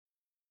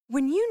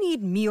When you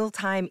need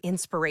mealtime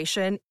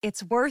inspiration,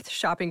 it's worth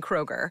shopping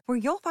Kroger, where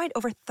you'll find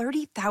over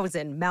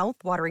 30,000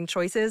 mouth-watering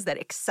choices that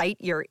excite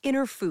your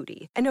inner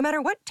foodie. And no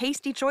matter what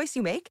tasty choice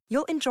you make,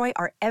 you'll enjoy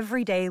our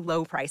everyday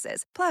low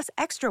prices, plus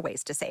extra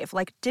ways to save,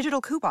 like digital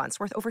coupons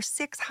worth over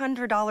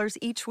 $600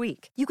 each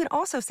week. You can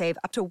also save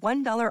up to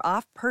 $1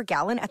 off per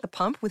gallon at the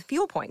pump with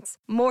fuel points.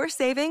 More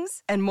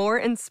savings and more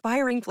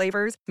inspiring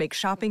flavors make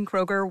shopping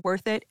Kroger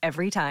worth it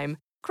every time.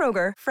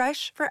 Kroger,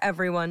 fresh for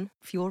everyone.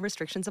 Fuel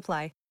restrictions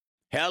apply.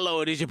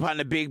 Hello, it is your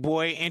partner, Big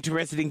Boy,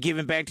 interested in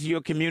giving back to your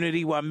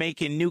community while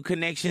making new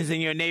connections in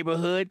your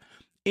neighborhood?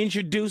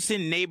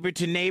 Introducing Neighbor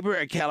to Neighbor,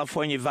 a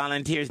California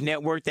volunteers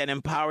network that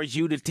empowers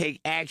you to take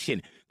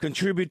action,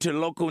 contribute to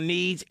local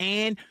needs,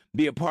 and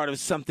be a part of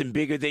something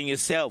bigger than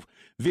yourself.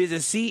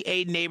 Visit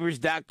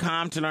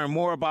ca-neighbors.com to learn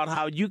more about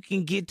how you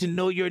can get to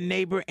know your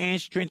neighbor and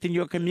strengthen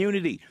your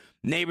community.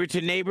 Neighbor to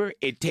Neighbor,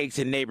 it takes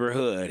a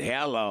neighborhood.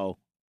 Hello.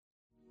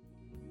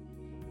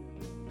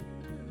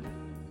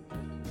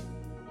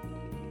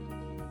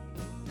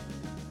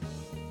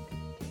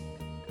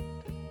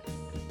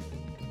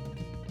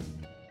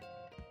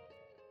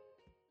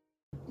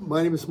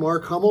 My name is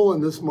Mark Hummel,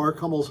 and this is Mark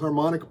Hummel's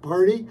Harmonica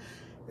Party,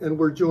 and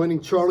we're joining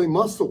Charlie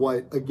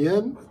Musselwhite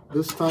again,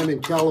 this time in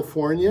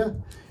California.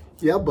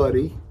 Yeah,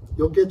 buddy,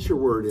 you'll get your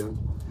word in.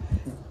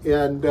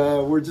 And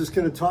we're just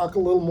going to talk a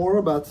little more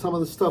about some of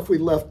the stuff we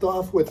left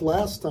off with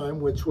last time,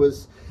 which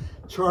was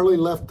Charlie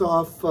left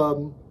off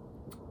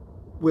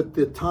with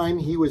the time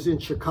he was in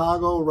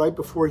Chicago right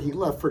before he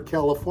left for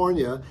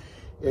California.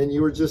 And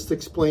you were just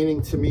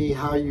explaining to me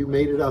how you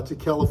made it out to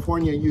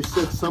California. You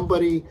said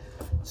somebody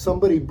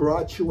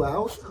brought you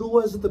out. Who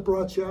was it that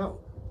brought you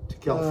out to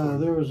California?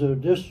 There was a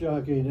disc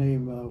jockey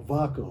named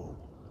Vaco.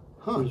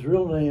 Huh. His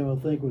real name, I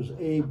think, was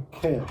Abe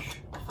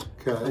Cash.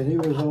 Okay. And he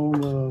was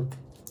on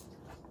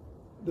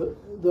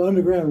the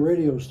underground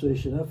radio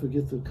station. I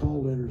forget the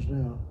call letters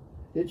now.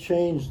 It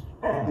changed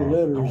the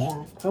letters.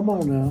 Come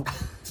on now.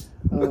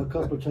 A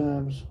couple of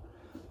times.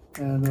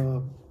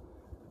 And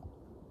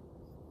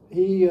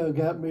he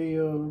got me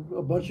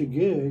a bunch of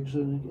gigs,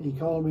 and he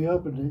called me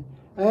up, and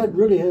I had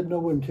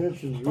no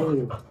intentions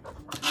really of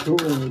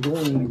touring or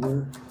going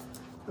anywhere.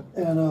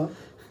 And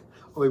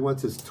he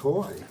wants his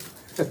toy.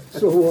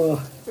 So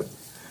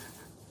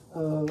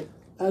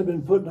I'd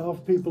been putting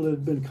off people that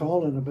had been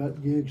calling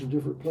about gigs in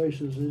different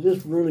places. It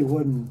just really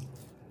wasn't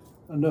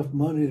enough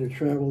money to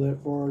travel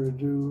that far to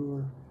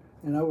do,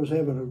 and I was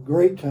having a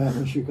great time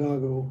in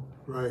Chicago.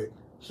 Right.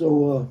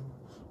 So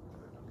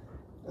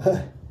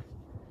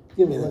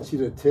give me I that. want you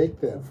to take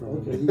that from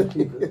Okay, me. you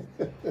keep it.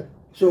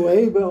 So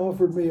Abe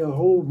offered me a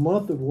whole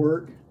month of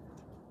work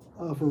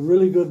for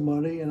really good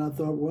money, and I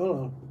thought,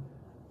 well,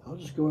 I'll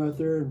just go out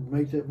there and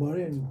make that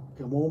money and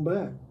come on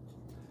back.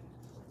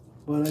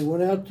 But I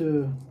went out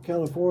to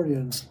California,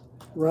 and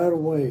right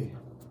away,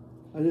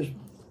 I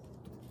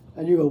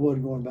knew I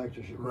wasn't going back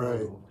to Chicago.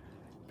 Right.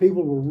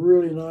 People were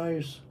really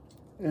nice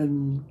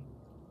and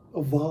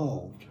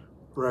evolved.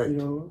 Right. You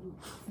know,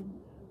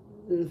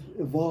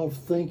 evolved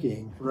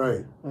thinking.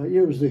 Right.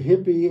 It was the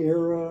hippie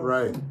era.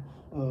 Right.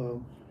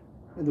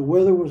 And the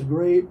weather was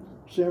great.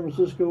 San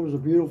Francisco was a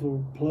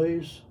beautiful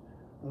place.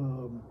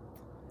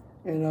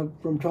 And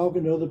from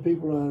talking to other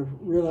people, I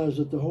realized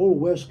that the whole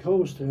West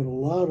Coast had a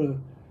lot of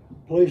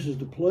places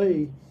to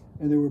play,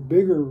 and there were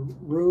bigger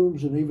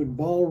rooms and even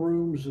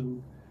ballrooms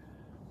and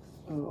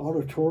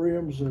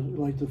auditoriums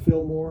like the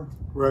Fillmore.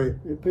 Right.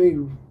 It paid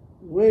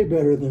way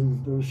better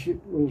than those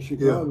little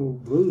Chicago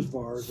blues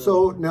bars.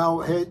 So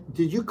now,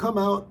 did you come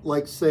out,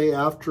 like, say,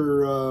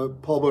 after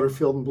Paul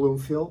Butterfield and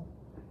Bloomfield?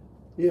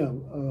 Yeah.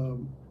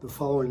 The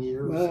following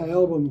year? My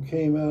album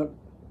came out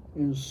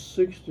in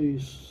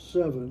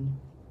 '67.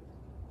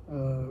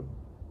 I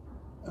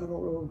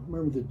don't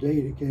remember the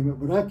date it came out,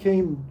 but I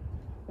came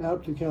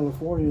out to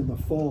California in the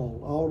fall,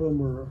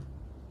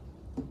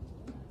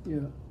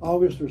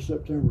 August or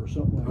September,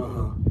 something like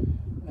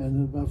that.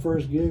 And then my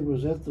first gig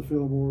was at the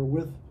Fillmore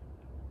with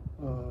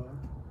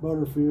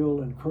Butterfield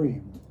and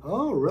Cream.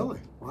 Oh,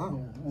 really? Wow.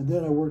 Yeah. And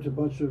then I worked a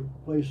bunch of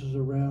places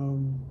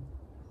around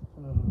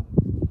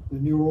the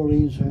New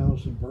Orleans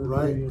house in Berkeley.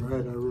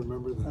 Right, I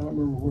remember that. I don't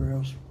remember where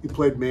else. You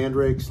played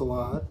Mandrakes a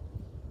lot?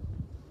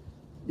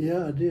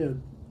 Yeah, I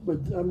did. But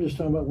I'm just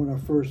talking about when I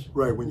first...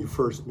 Right, when you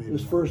first made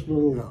this it. first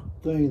little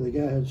thing the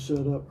guy had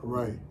set up.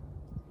 Right.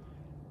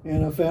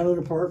 And I found an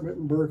apartment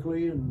in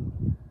Berkeley, and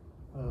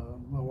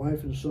my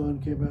wife and son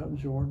came out and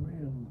joined me,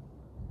 and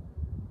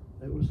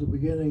that was the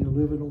beginning of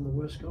living on the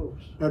West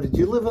Coast. Now, did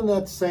you live in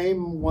that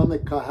same one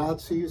that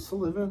Kahatsu used to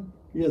live in?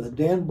 Yeah, the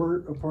Dan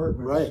Burt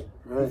Apartments. Right.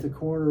 At the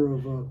corner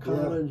of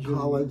College. Yeah,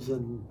 College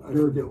and I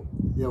Durga. forget.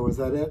 Yeah, was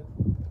that it?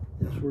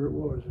 That's where it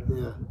was.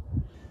 Yeah.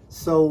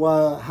 So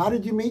how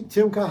did you meet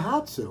Tim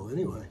Kahatsu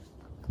anyway?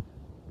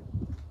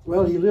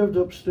 Well, he lived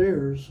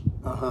upstairs,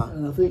 Uh-huh.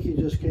 and I think he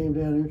just came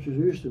down and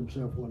introduced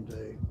himself one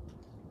day.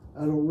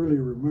 I don't really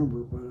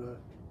remember, but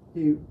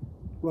he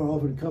would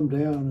often come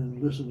down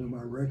and listen to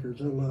my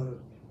records. I had a lot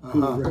of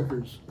good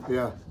records.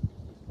 Yeah.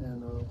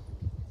 And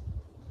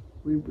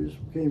we just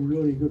became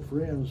really good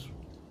friends.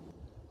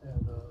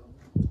 And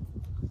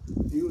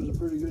he was a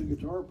pretty good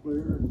guitar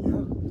player.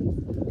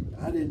 And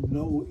I didn't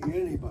know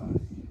anybody.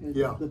 And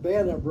the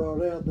band I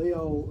brought out, they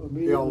all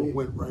immediately. They all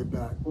went right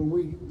back. When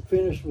we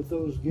finished with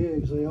those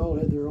gigs, they all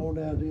had their own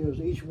ideas.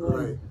 Each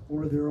one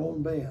wanted their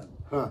own band.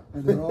 Huh.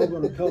 And they're all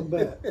going to come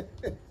back.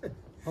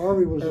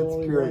 Harvey was the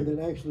only great. one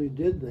that actually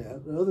did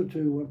that. The other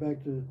two went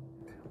back to,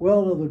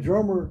 well, no, the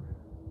drummer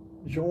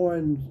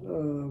joined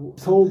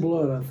Cold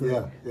Blood, I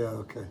think. Yeah,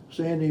 okay.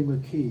 Sandy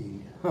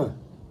McKee. Huh.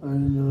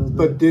 And,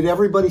 but did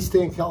everybody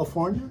stay in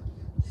California?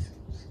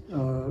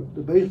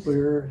 The bass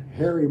player,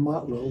 Harry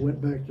Motlow,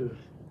 went back to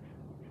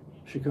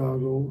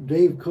Chicago.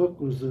 Dave Cook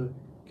was the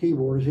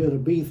keyboardist. He had a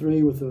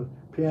B3 with a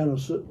piano,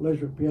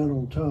 electric piano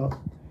on top.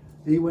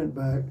 He went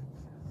back.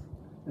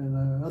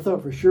 And I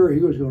thought for sure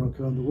he was going to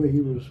come. The way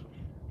he was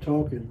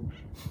talking,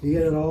 he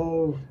had it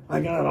all. I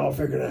got it all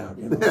figured out,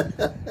 you know.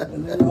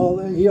 And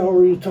then he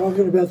already was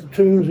talking about the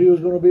tunes he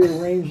was going to be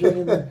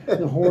arranging and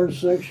the horn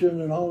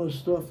section and all this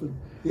stuff. And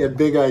he had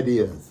big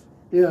ideas.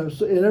 Yeah,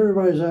 so, and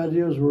everybody's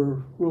ideas were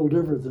a little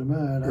different than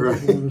mine. I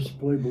just wanted us to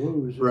play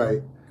blues.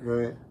 Right.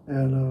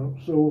 And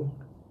so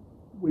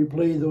we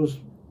played those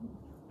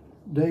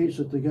dates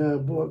that the guy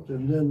booked,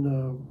 and then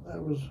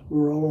we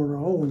were all on our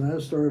own. And I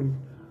started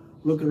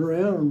looking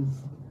around,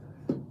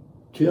 and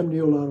Tim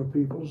knew a lot of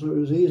people, so it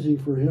was easy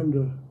for him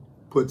to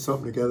put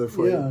something together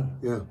for you.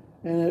 Yeah.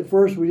 And at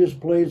first we just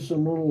played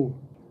some little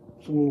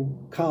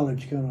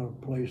college kind of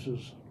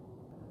places.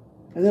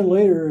 And then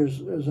later,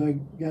 as I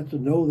got to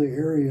know the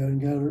area and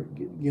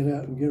get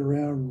out and get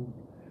around,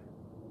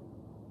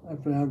 I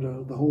found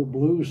the whole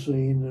blues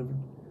scene,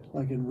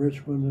 like in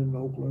Richmond and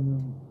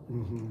Oakland,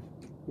 and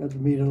got to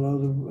meet a lot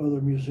of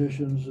other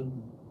musicians,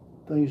 and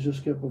things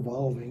just kept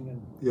evolving.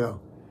 And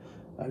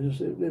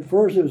at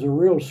first it was a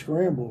real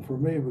scramble for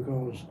me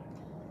because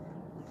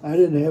I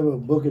didn't have a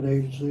booking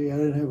agency, I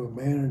didn't have a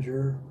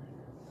manager,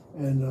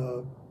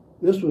 and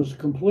this was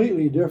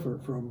completely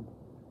different from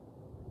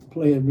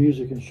playing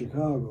music in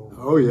Chicago.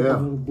 Oh yeah,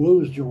 little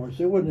blues joints.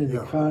 There wasn't any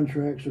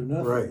contracts or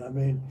nothing. Right. I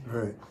mean,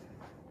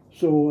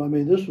 so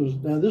this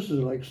is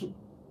like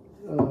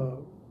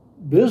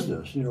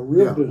business, you know,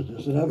 real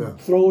business, and I'm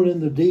thrown in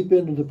the deep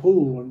end of the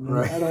pool, and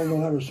I don't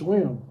know how to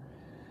swim.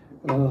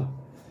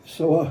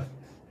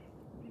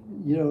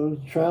 You know,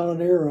 trial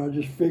and error. I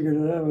just figured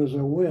it out as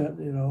I went,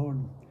 you know,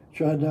 and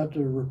tried not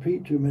to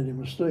repeat too many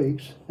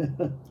mistakes.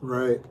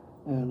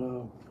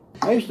 And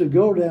I used to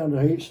go down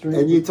to Haight Street.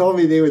 And you told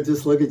me they would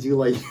just look at you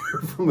like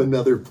you're from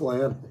another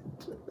planet.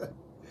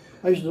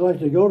 I used to like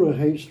to go to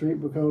Haight Street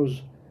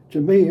because,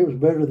 to me, it was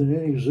better than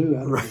any zoo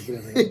I'd ever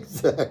been in.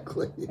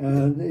 Exactly.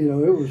 And, you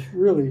know, it was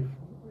really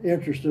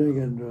interesting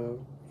and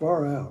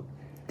far out.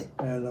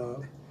 And,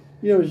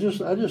 you know,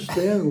 I just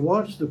stand and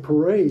watch the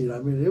parade. I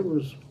mean, it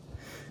was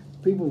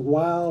people with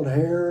wild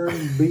hair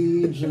and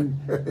beads and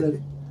that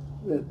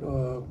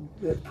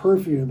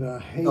perfume that I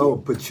hate. Oh,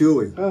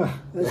 patchouli.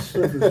 That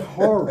stuff is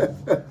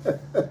horrible.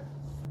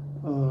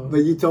 But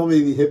you told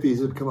me the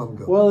hippies would come up and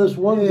go, well, this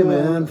one guy,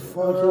 man,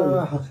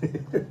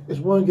 this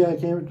one guy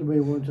came up to me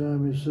one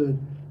time and said,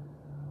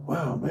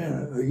 "Wow,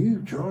 man, are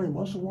you Charlie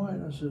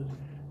Musselwhite?" I said,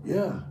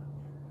 "Yeah."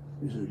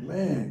 He said,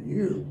 "Man,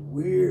 you're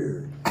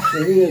weird."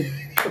 And he had,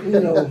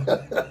 you know,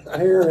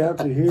 hair out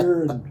to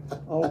here and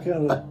all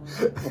kind of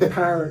a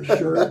pirate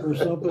shirt or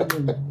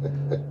something,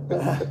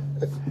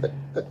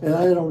 and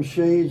I had on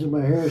shades and my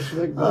hair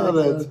slicked back. Oh,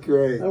 that's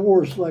great. I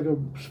wore like a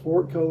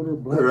sport coat or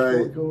black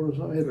sport coat or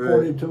something. I had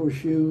pointed toe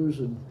shoes,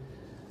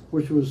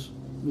 which was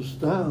the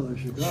style in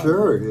Chicago.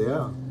 Sure,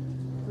 yeah.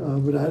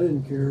 But I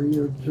didn't care.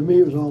 You know, to me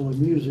it was all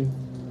amusing.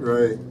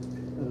 Right.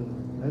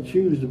 I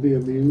choose to be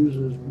amused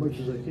as much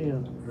as I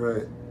can.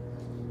 Right.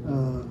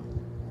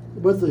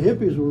 But the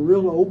hippies were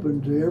real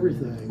open to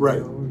everything. Right.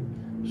 You know?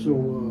 So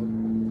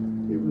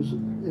it was,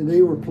 and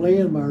they were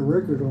playing my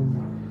record on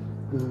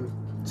the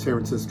San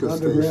Francisco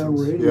underground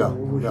stations. radio,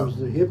 which was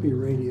the hippie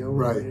radio.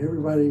 Right. And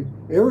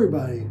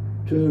everybody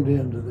tuned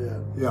into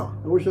that. Yeah.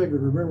 I wish I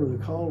could remember the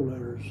call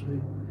letters.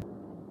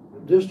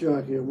 Disc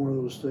jockey on one of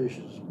those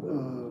stations,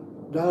 Tom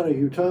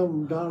Donahue.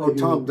 Oh,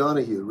 Tom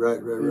Donahue.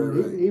 Right.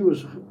 He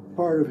was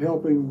part of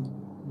helping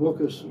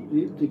book us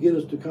to get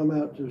us to come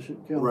out to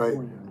California. Right.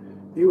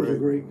 He was a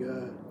great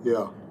guy.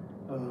 Yeah.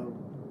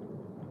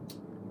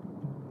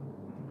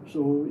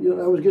 So, you know,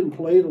 I was getting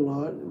played a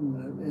lot, and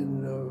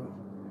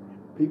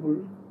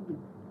people, the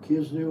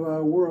kids knew who I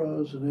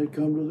was, and they'd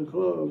come to the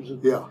clubs.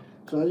 And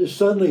so I just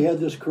suddenly had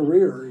this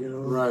career, you know.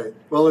 Right.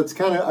 Well, it's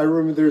kind of, I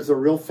remember there's a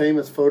real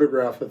famous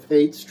photograph of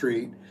Haight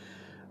Street,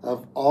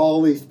 of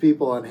all these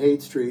people on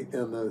Haight Street,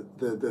 and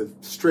the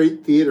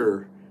Straight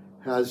Theater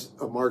has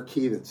a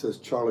marquee that says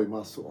Charlie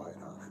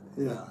Musselwhite on it.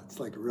 Yeah,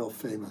 it's like a real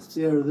famous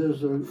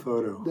there's a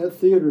photo. That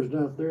theater's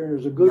not there.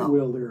 There's a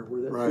Goodwill there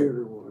where that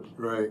theater was.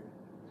 Right.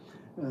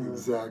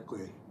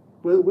 Exactly.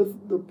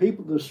 With the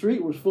people, the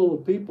street was full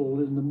of people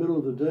in the middle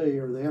of the day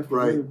or the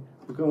afternoon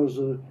because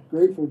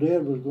Grateful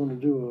Dead was going to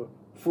do a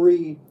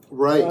free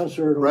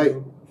concert on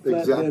a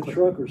flatbed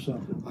truck or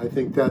something. I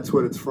think that's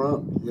what it's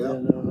from. Yeah.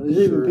 And there's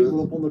even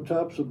people up on the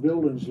tops of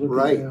buildings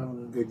looking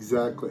down.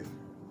 Exactly.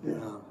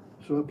 Yeah.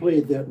 So I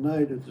played that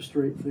night at the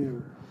Straight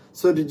Theater.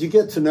 So did you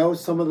get to know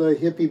some of the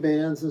hippie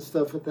bands and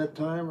stuff at that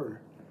time,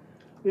 or?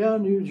 Yeah, I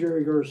knew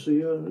Jerry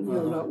Garcia,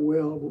 not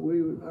well,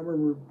 but I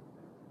remember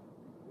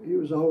he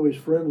was always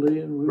friendly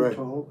and we would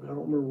talk. I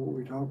don't remember what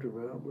we talked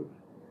about, but.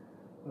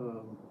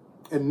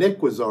 And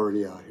Nick was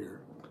already out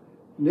here.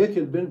 Nick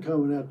had been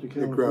coming out to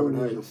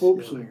California as a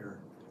folk singer.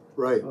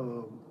 Right.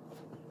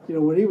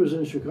 When he was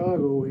in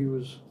Chicago,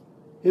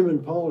 him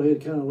and Paul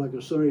had kind of like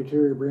a Sonny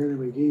Terry, Brandon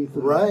McGee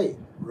thing. Right.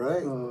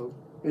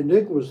 And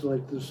Nick was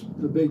like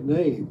the big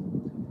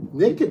name.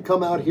 Nick had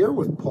come out here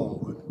with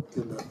Paul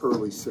in the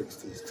early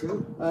 60s,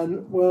 too.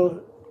 And,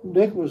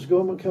 Nick was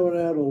coming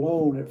out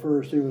alone at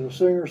first. He was a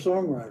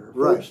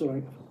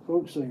singer-songwriter,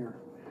 folk singer.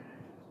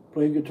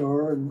 Played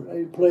guitar, and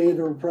he played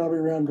probably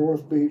around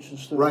North Beach and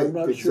stuff. Right, I'm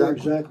not sure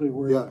exactly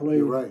where he played.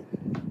 You're right.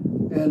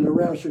 And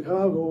around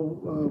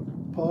Chicago,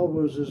 Paul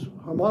was his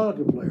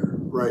harmonica player.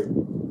 Right.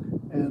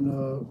 And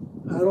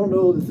I don't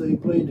know that they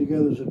played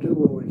together as a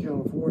duo in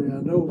California.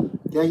 I know.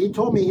 Yeah, he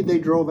told me they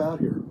drove out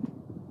here.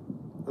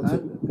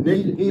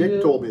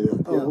 Nick told me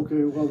that. Oh, yeah.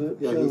 Okay.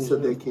 Well, he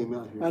said they came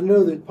out here. I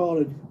know that Paul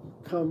had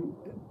come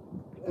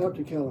out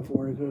to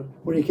California because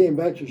when he came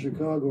back to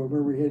Chicago, I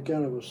remember he had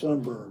kind of a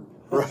sunburn.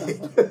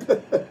 Right.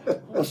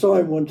 I saw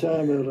him one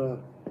time at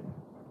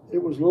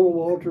it was Little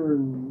Walter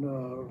and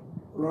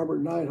Robert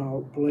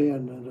Nighthawk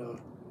playing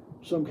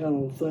at some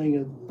kind of thing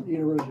at the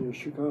University of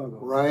Chicago.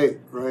 Right.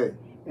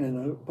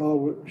 And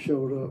Paul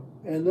showed up,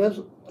 and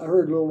I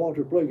heard Little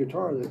Walter play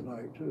guitar that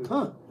night too.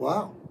 Huh?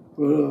 Wow.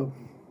 But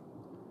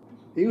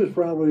he was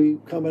probably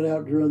coming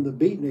out during the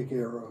Beatnik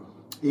era.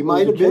 He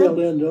might have the tail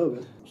been. end of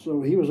it,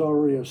 so he was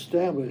already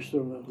established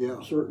on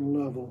a certain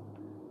level.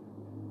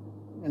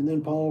 And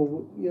then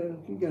Paul,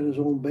 he got his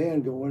own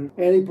band going,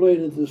 and he played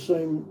at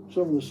some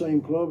of the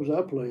same clubs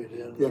I played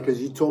in. Yeah,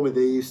 because you told me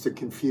they used to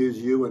confuse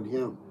you and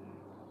him.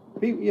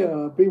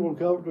 People would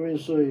come to me and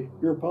say,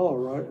 "You're Paul,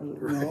 right?"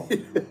 No.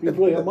 You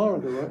play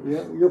harmonica, right?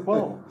 Yeah, you're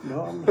Paul.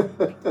 No, I'm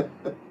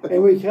not.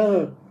 And we kind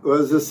of.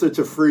 Was this such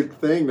a freak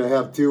thing to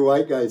have two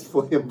white guys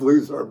playing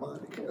blues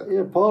harmonica?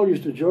 Yeah, Paul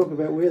used to joke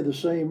about we had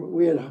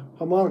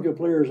harmonica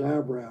players'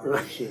 eyebrows.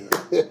 Right.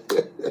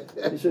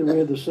 He said we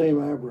had the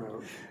same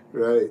eyebrows.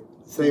 Right.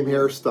 Same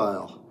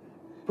hairstyle.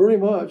 Pretty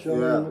much.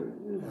 Yeah.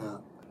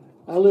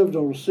 I lived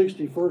on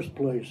 61st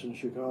Place in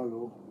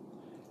Chicago,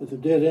 at the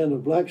dead end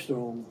of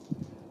Blackstone,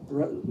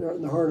 right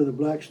in the heart of the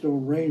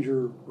Blackstone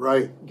Ranger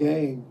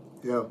gang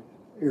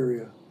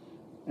area.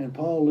 And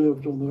Paul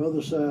lived on the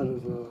other side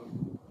of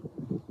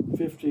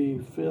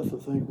 55th, I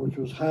think, which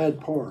was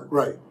Hyde Park.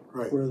 Right.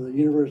 Where the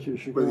University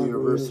of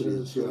Chicago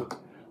is.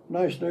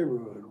 Nice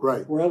neighborhood.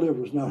 Right. Where I lived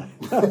was not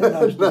a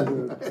nice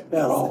neighborhood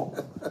at all.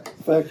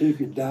 In fact, you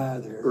could die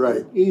there.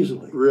 Right.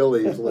 Easily. Real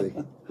easily.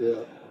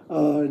 Yeah.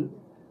 And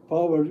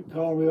Paul would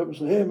call me up and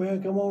say, "Hey,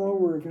 man, come on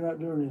over if you're not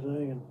doing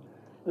anything, and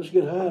let's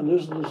get high and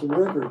listen to some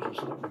records or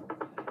something."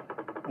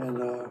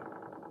 And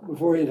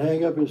before he'd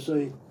hang up, he'd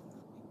say,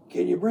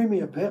 "Can you bring me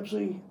a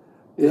Pepsi?"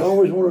 He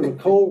always wanted a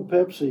cold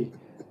Pepsi.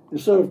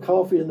 Instead of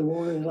coffee in the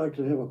morning, he'd like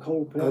to have a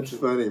cold Pepsi. That's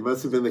funny.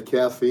 Must have been the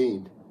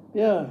caffeine.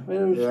 Yeah, and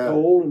it was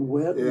cold and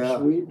wet and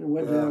sweet and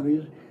went down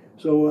easy.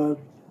 So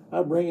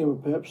I'd bring him a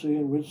Pepsi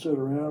and we'd sit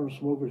around and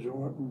smoke a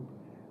joint and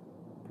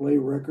play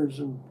records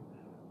and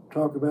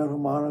talk about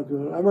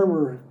harmonica. I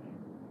remember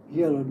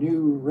he had a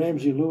new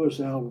Ramsey Lewis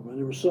album and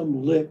there was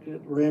some lick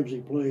that Ramsey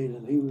played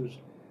and he was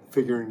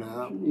figuring it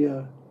out.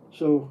 Yeah.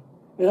 So,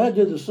 and I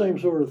did the same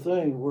sort of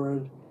thing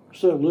where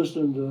instead of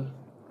listening to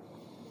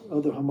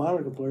other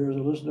harmonica players, I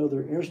listened to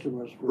other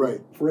instruments for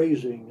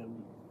phrasing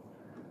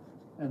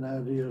and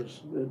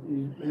ideas that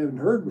you haven't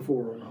heard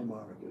before on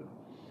harmonica.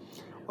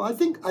 Well, I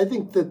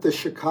think that the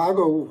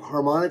Chicago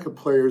harmonica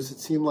players, it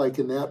seemed like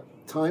in that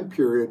time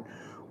period,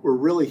 were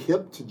really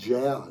hip to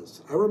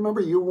jazz. I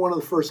remember you were one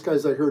of the first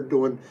guys I heard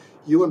doing,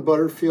 you and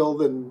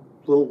Butterfield and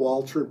Little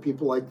Walter and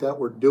people like that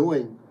were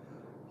doing,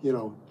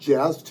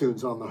 jazz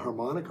tunes on the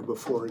harmonica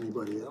before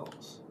anybody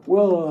else.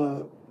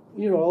 Well,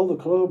 all the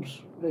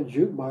clubs had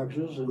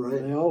jukeboxes and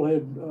they all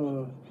had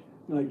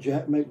like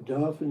Jack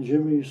McDuff and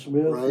Jimmy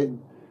Smith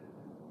and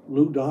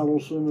Lou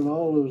Donaldson and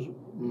all those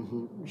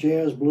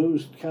jazz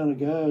blues kind of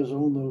guys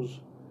on those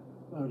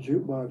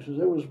jukeboxes.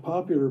 That was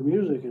popular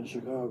music in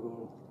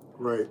Chicago.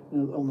 Right.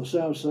 And on the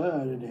south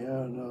side,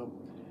 anyhow. And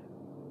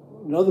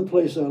another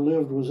place I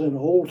lived was in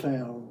Old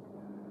Town,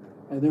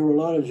 and there were a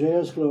lot of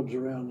jazz clubs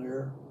around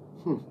there.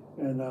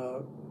 And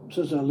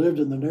since I lived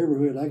in the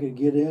neighborhood, I could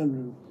get in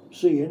and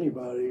see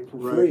anybody for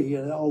free.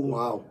 And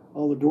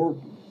all the door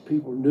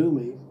people knew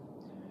me.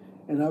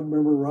 And I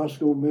remember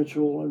Roscoe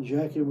Mitchell and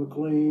Jackie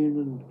McLean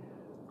and,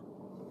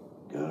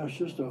 gosh,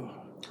 just a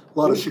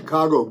lot of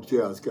Chicago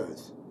jazz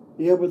guys.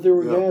 Yeah, but there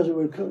were guys that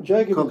would come.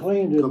 Jackie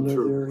McLean didn't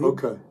live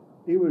there.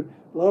 He would.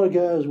 A lot of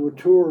guys would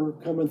tour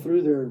coming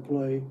through there and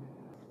play.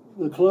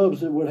 The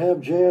clubs that would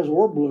have jazz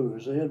or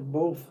blues, they had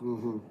both.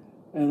 And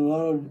a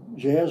lot of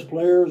jazz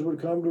players would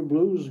come to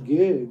blues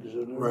gigs.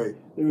 And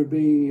there would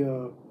be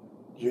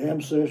jam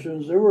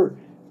sessions. There were,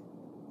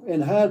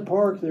 in Hyde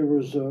Park, there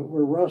was, I don't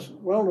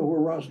know where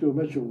Roscoe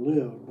Mitchell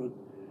lived, but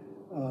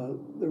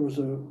there was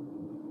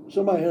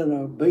somebody had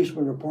a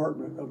basement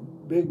apartment, a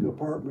big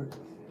apartment,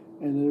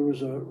 and there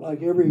was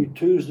like every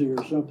Tuesday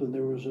or something,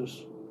 there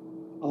was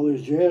all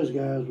these jazz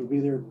guys would be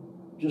there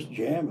just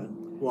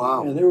jamming.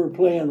 Wow. And they were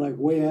playing like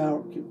way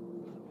out,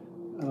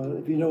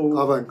 if you know.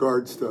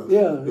 Avant-garde stuff.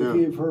 Yeah, if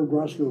you've heard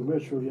Roscoe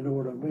Mitchell, you know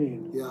what I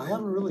mean. Yeah, I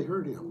haven't really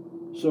heard him.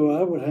 So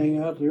I would hang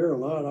out there a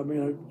lot. I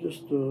mean,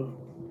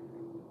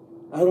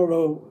 I don't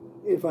know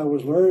if I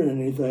was learning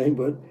anything,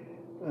 but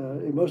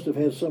it must have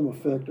had some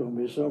effect on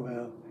me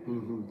somehow.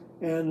 Mm-hmm.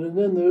 And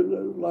then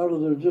a lot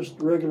of the just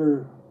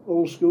regular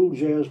old school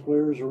jazz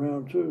players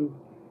around too.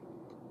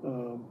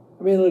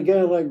 I mean, a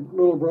guy like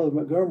Little Brother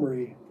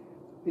Montgomery,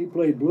 he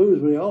played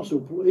blues,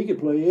 but he could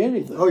play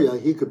anything. Oh yeah,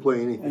 he could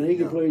play anything. And he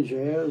could play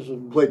jazz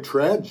and played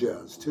trad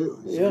jazz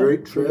too. He's a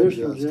great trad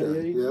jazz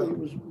guy. He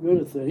was good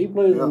at that. He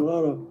played in a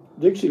lot of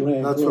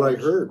Dixieland That's clubs. what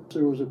I heard.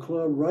 There was a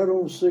club right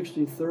on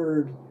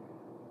 63rd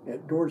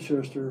at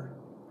Dorchester.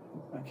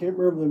 I can't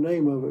remember the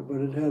name of it,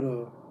 but it had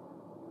a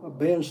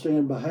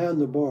bandstand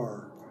behind the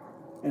bar.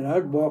 And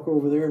I'd walk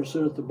over there and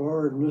sit at the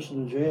bar and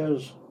listen to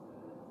jazz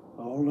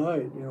all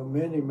night,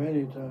 many,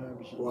 many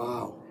times.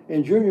 Wow.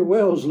 And Junior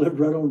Wells lived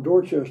right on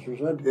Dorchester.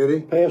 So I'd Did he?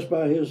 pass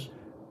by his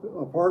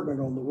apartment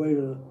on the way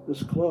to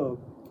this club.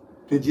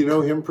 Did you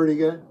know him pretty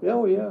good?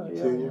 Oh, yeah.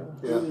 Junior?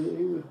 Yeah.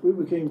 We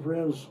became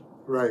friends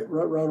Right.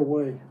 right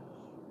away.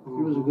 He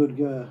was a good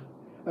guy.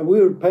 And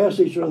we would pass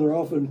each other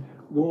often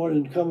going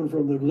and coming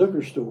from the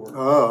liquor store.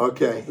 Oh,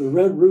 okay. The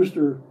Red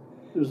Rooster,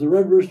 it was the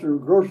Red Rooster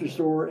grocery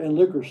store and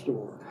liquor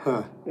store.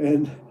 Huh.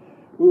 And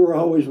we were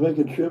always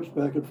making trips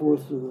back and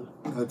forth to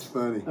That's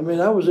funny. I mean,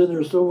 I was in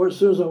there so much, as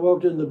soon as I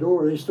walked in the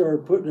door, they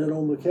started putting it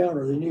on the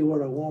counter. They knew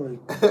what I wanted.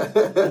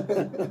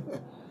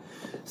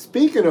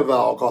 Speaking of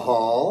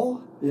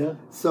alcohol, Yeah.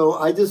 so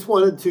I just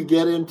wanted to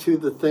get into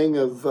the thing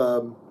of,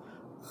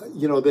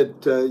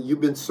 that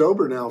you've been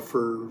sober now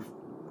for,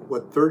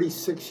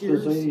 36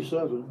 years? Since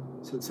 87.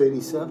 Since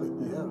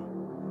 87, yeah.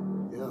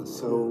 Yeah,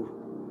 so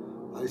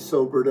I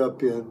sobered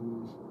up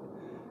in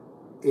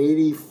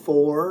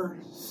 84,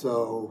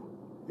 so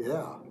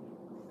yeah.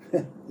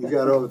 You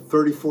got over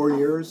 34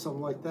 years,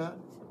 something like that?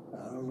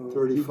 I don't know.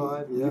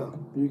 35, yeah.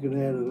 You can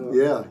add it up.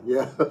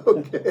 Yeah,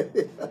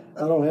 okay.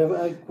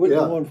 I quit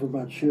going for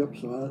my chip,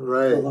 so I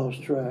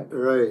lost track.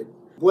 Right.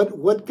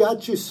 What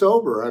got you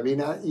sober? I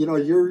mean,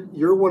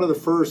 you're one of the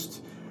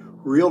first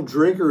real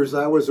drinkers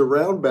I was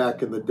around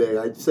back in the day.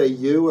 I'd say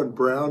you and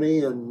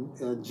Brownie and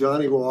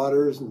Johnny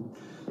Waters and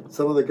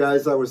some of the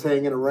guys I was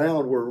hanging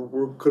around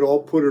could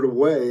all put it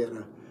away in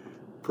a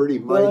pretty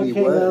mighty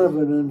way. I came out of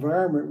an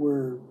environment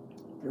where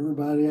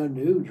everybody I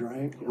knew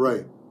drank.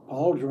 Right.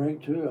 Paul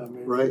drank too. I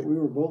mean, right. We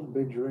were both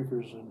big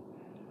drinkers, and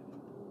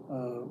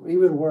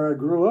even where I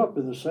grew up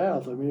in the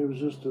South, I mean, it was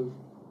just it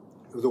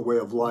was a way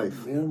of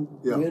life. Men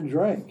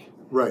drank.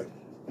 Right.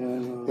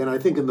 And I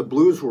think in the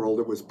blues world,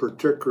 it was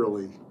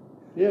particularly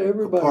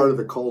everybody, a part of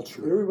the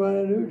culture. Everybody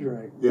I knew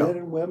drank, men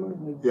and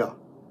women.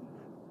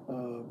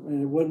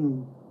 And it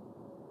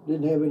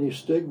didn't have any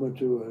stigma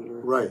to it.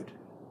 Right.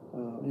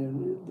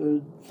 And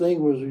the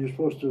thing was, you're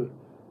supposed to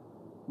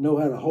know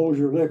how to hold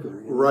your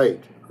liquor.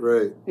 Right.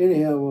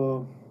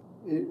 Anyhow,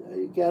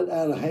 it got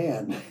out of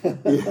hand.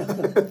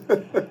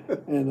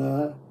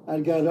 And I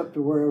got up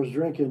to where I was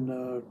drinking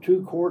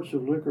 2 quarts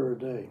of liquor a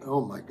day. Oh,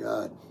 my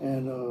God.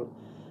 And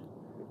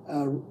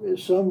I, at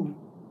some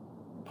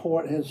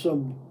point, had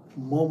some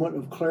moment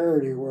of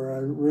clarity where I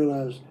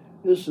realized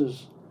this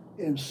is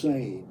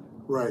insane.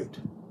 Right.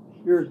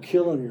 You're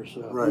killing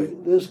yourself.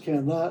 Right. This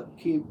cannot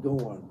keep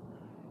going.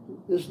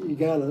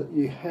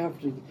 You have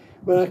to.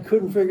 But I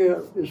couldn't figure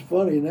out, it's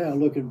funny now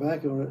looking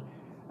back on it,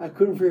 I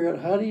couldn't figure out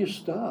how do you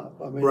stop?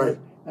 I mean, right.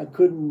 I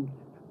couldn't,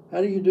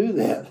 how do you do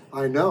that?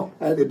 I know.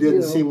 It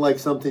didn't seem like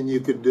something you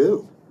could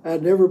do.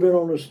 I'd never been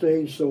on a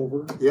stage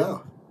sober.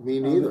 Yeah,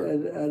 me neither.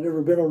 I'd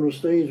never been on a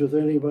stage with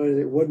anybody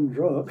that wasn't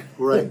drunk.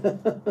 Right,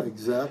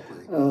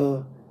 exactly.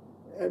 And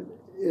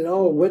it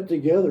all went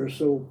together,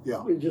 so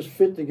it just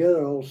fit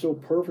together all so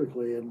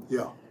perfectly.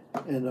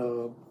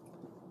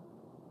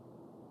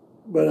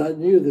 But I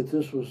knew that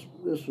this was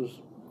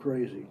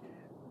crazy.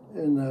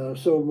 And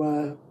so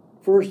my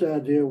first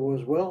idea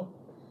was, well,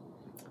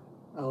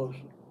 I'll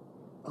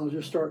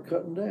just start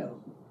cutting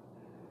down.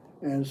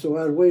 And so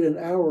I'd wait an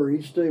hour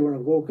each day when I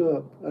woke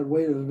up. I'd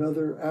wait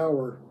another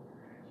hour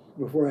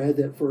before I had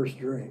that first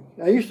drink.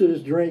 I used to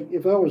just drink,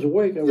 if I was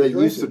awake, I was drinking.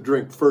 You used to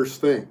drink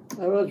first thing.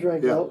 I would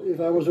drink if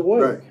I was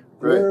awake.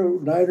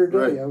 Right. Night or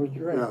day, I would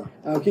drink. Yeah.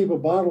 I would keep a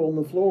bottle on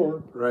the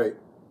floor. Right.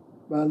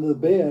 By the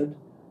bed.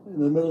 In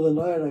the middle of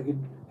the night, I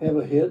could have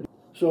a hit.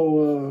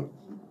 So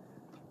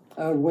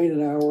I would wait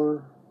an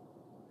hour.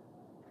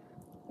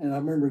 And I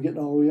remember getting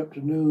all the way up to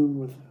noon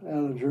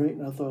without a drink,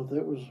 and I thought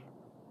that was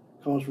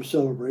cause for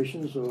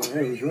celebration, so I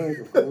had a drink,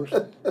 of course.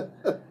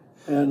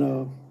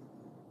 And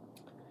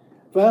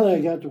finally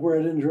I got to where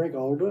I didn't drink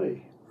all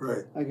day.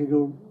 Right. I could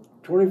go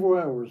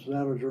 24 hours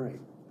without a drink.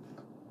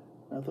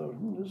 I thought,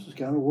 this is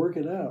kind of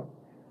working out.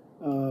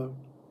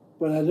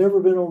 But I'd never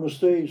been on the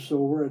stage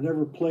sober. I'd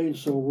never played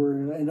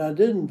sober. And I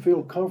didn't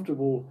feel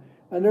comfortable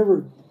I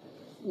never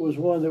was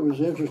one that was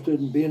interested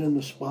in being in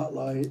the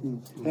spotlight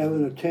and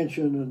having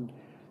attention and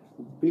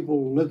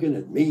people looking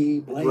at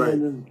me playing Right.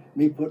 and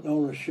me putting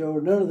on a show.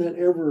 None of that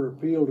ever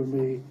appealed to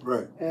me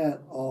Right. at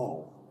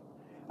all.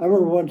 I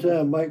remember one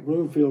time Mike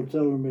Bloomfield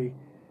telling me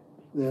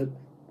that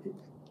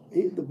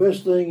the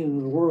best thing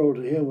in the world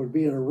to him would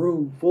be in a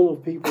room full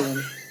of people and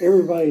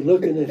everybody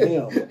looking at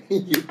him.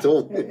 You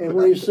told me. And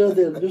when he said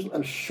that, just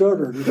a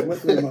shudder just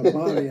went through my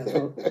body. I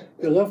thought,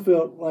 because I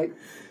felt like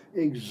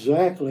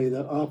exactly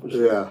the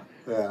opposite. Yeah,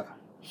 yeah.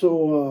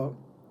 So,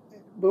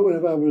 but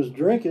if I was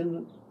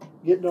drinking,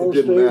 getting on It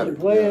stage didn't matter. and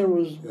playing Yeah,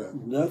 was yeah.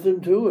 nothing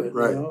to it.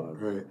 Right, You know?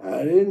 right.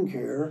 I didn't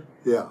care.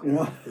 Yeah, You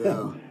know,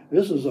 yeah,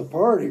 this is a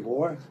party,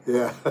 boy.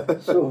 yeah.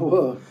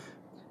 So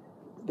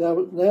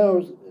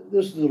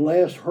this is the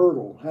last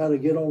hurdle: how to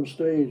get on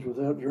stage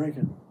without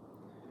drinking.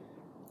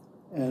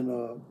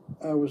 And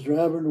I was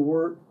driving to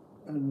work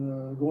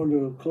and going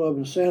to a club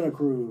in Santa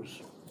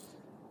Cruz,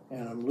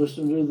 and I'm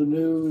listening to the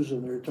news,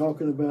 and they're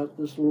talking about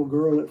this little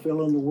girl that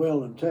fell in the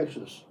well in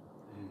Texas.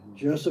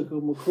 Jessica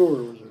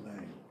McClure was her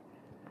name,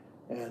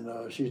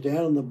 and she's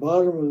down in the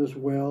bottom of this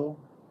well.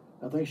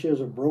 I think she has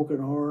a broken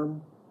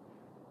arm,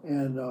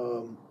 and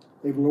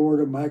they've lowered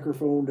a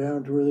microphone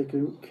down to where they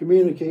can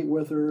communicate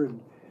with her,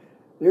 and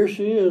there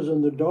she is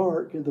in the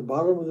dark at the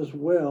bottom of this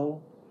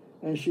well,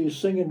 and she's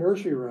singing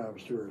nursery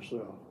rhymes to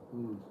herself.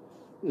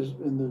 Is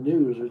in the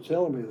news, they're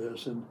telling me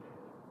this, and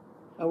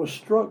I was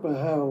struck by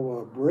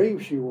how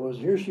brave she was.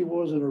 Here she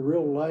was in a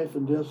real life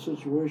and death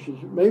situation.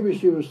 Maybe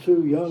she was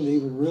too young to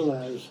even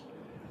realize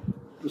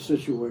the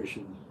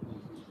situation,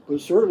 but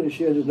certainly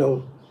she had to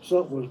know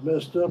something was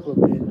messed up. I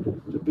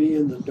mean, to be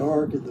in the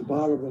dark at the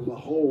bottom of a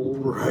hole,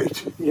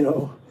 Right. you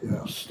know,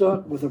 Yeah.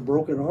 stuck with a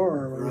broken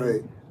arm. I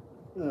mean,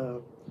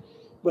 Right.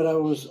 but I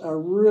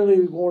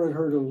really wanted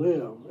her to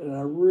live, and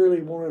I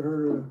really wanted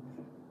her to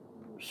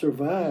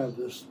survive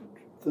this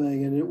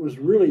thing, and it was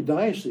really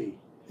dicey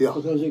Yeah.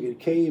 because it could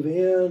cave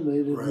in. They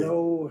didn't Right.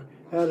 know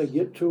how to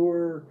get to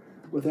her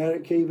without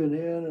it caving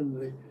in,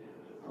 and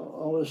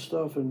all this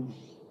stuff. And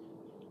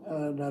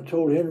I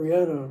told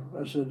Henrietta,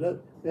 I said,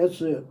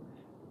 that's it.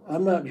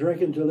 I'm not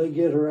drinking till they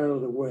get her out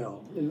of the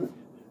well. And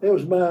that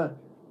was my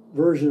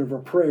version of a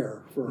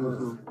prayer for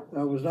her.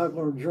 I was not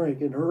going to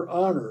drink in her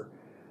honor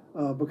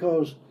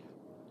because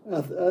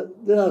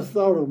then I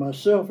thought of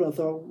myself, and I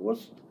thought,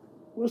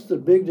 what's the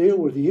big deal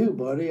with you,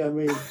 buddy? I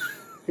mean,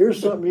 here's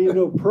something you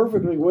know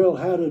perfectly well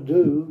how to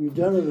do. You've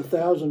done it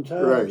 1,000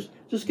 times. Right.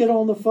 Just get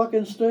on the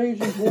fucking stage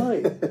and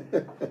play.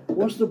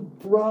 What's the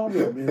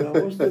problem? You know,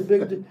 what's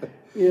the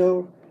you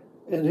know?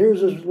 And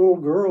here's this little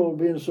girl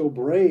being so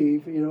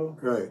brave. You know,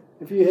 Right.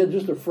 if you had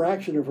just a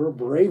fraction of her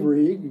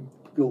bravery, you could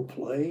go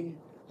play.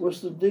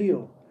 What's the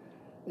deal?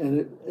 And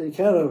it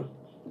kind of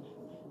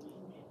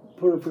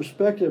put a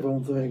perspective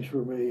on things for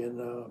me, and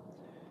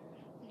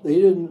they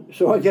didn't.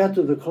 So I got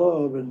to the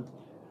club, and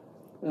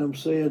I'm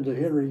saying to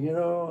Henry, you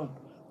know,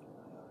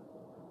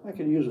 I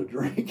could use a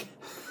drink.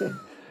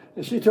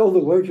 And she told the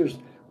waitress,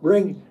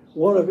 bring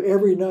one of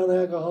every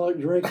non-alcoholic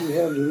drink you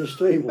have to this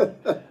table.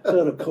 I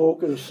had a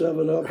Coke and a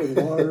 7-Up and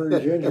water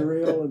and ginger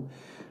ale,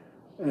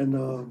 and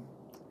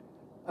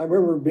I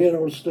remember being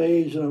on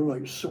stage, and I'm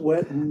like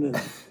sweating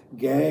and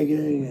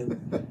gagging,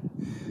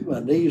 and my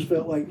knees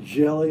felt like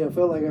jelly. I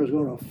felt like I was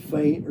going to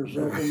faint or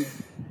something.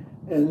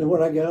 And then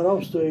when I got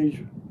off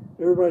stage,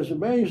 everybody said,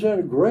 man, you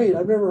sounded great.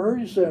 I've never heard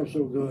you sound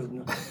so good.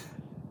 And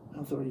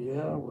I thought,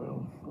 yeah,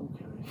 well,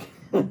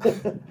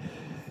 okay.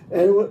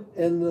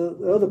 and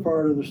the other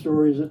part of the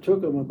story is it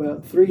took them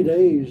about 3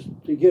 days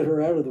to get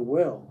her out of the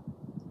well,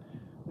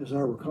 as I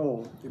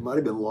recall. It might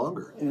have been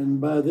longer. And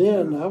by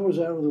then, I was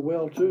out of the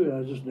well, too, and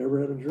I just never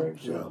had a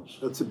drink Yeah. since.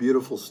 That's a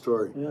beautiful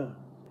story. Yeah.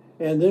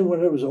 And then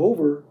when it was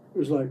over, it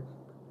was like,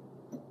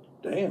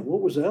 damn,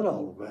 what was that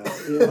all about?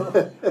 You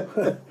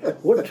know?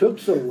 What took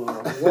so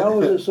long? Why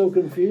was it so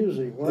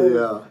confusing? Why,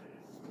 Yeah.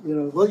 You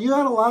know, Well, you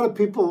had a lot of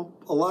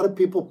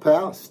people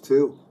pass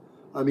too.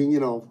 I mean, you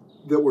know,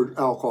 that were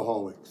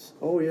alcoholics.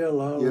 oh yeah, a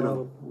lot yeah.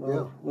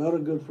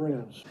 of good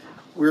friends.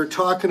 We were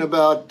talking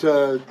about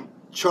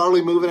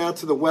Charlie moving out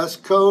to the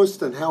West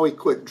Coast and how he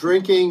quit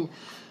drinking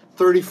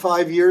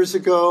 35 years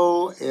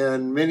ago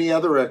and many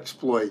other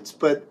exploits.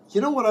 But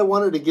you know what I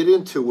wanted to get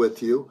into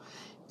with you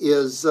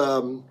is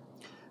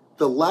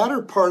the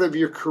latter part of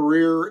your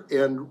career,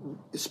 and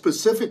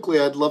specifically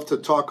I'd love to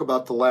talk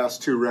about the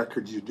last 2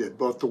 records you did,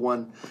 both the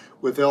one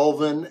with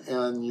Elvin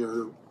and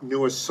your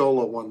newest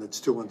solo one that's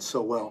doing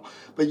so well.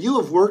 But you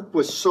have worked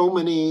with so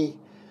many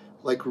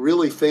like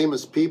really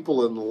famous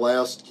people in the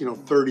last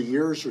 30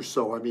 years or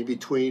so. I mean,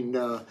 between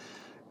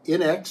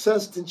In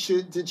Excess,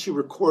 didn't you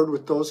record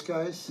with those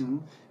guys? Mm-hmm.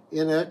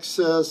 In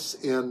Excess,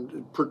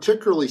 and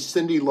particularly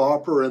Cyndi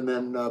Lauper, and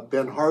then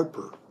Ben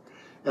Harper,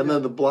 and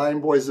then the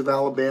Blind Boys of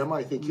Alabama.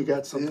 I think you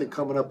got something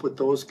coming up with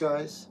those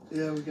guys.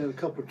 Yeah, we got a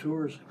couple of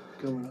tours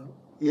coming up.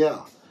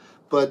 Yeah,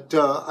 but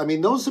I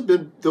mean, those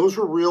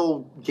were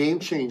real game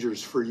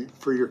changers for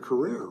your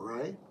career,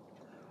 right?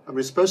 I mean,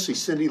 especially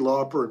Cyndi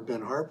Lauper and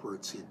Ben Harper,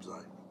 it seems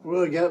like.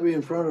 Well, it got me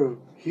in front of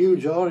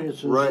huge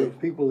audiences Right. of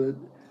people that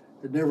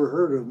had never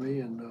heard of me,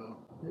 and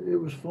it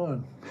was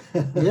fun.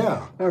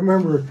 Yeah. I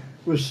remember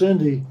with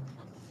Cindy,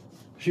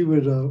 she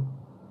would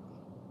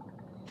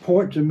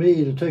point to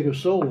me to take a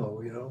solo,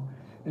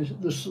 and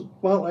the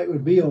spotlight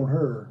would be on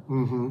her.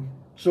 Mm-hmm.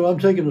 So I'm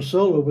taking a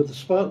solo, but the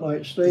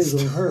spotlight stays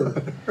on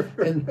her.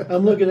 And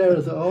I'm looking out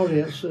at the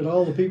audience, and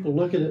all the people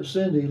looking at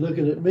Cindy,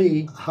 looking at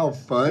me. How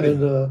funny.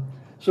 And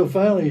so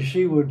finally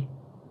she would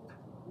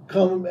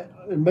come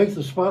and make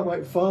the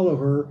spotlight follow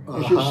her,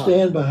 and she'd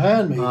stand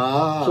behind me.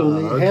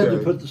 So they had to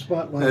put the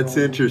spotlight on. That's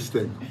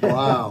interesting.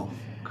 Wow.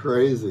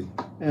 Crazy.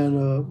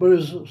 And but it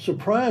was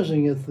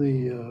surprising at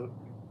the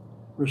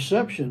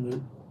reception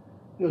that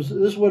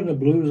this wasn't a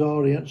blues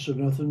audience or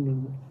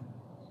nothing,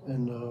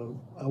 and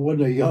I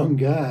wasn't a young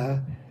guy,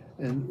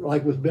 and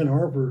like with Ben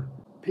Harper,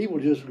 people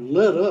just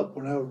lit up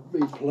when I would be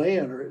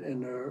playing,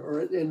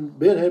 and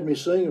Ben had me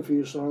sing a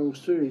few songs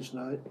too each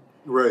night.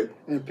 Right.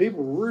 And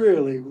people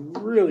really,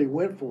 really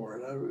went for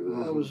it.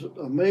 I was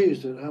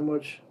amazed at how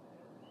much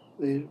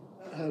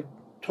how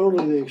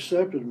totally they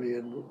accepted me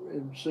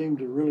and seemed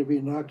to really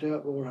be knocked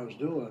out by what I was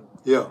doing.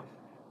 Yeah.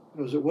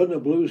 Because it wasn't a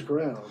blues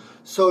crowd.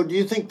 So do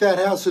you think that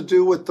has to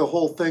do with the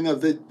whole thing of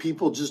that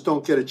people just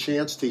don't get a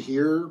chance to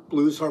hear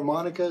blues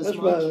harmonica as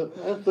much?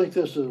 I think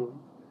that's a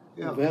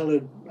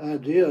valid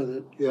idea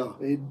that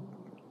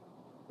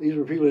these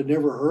were people that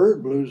never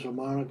heard blues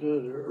harmonica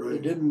or they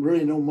didn't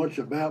really know much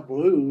about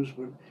blues.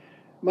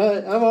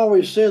 But I've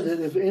always said that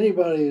if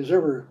anybody is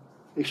ever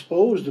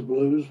exposed to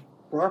blues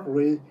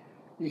properly,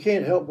 you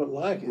can't help but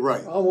like it.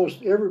 Right.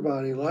 Almost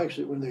everybody likes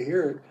it when they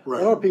hear it.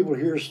 Right. A lot of people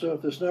hear stuff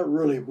that's not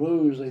really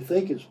blues. They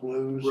think it's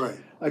blues. Right.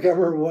 Like I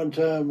remember one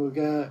time a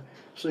guy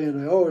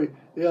saying, "Oh,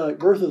 yeah, like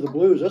Birth of the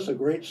Blues, that's a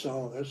great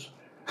song. That's,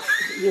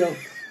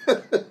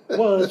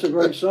 well, it's a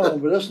great song,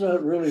 but that's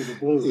not really the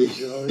blues."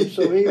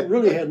 So he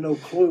really had no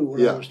clue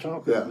what I was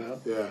talking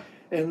about. Yeah.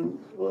 And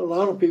a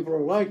lot of people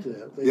are like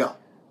that.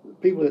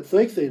 People that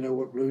think they know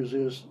what blues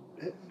is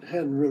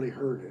hadn't really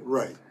heard it.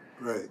 Right.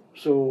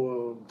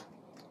 So,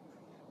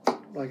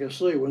 like I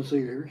say, once they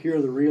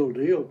hear the real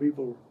deal,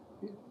 people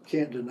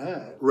can't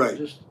deny it. Right. They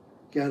just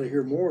got to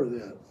hear more of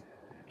that.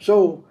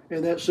 So,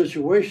 in that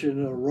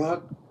situation, a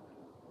rock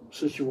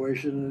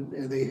situation,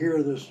 and they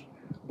hear this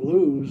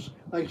blues,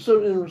 like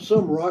in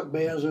some rock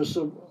bands, there's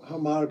some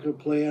harmonica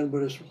playing,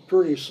 but it's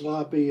pretty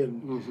sloppy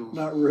and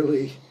not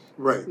really,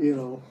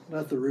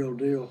 not the real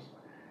deal.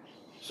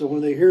 So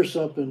when they hear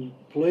something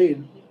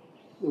played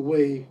the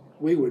way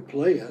we would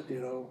play it,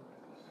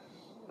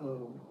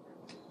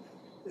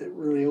 it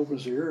really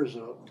opens their ears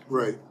up.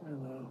 Right.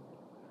 And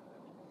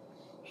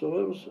so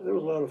it was a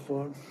lot of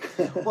fun.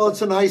 Well,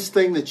 it's a nice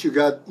thing that you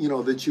got,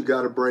 that you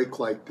got a break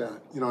like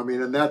that.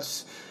 And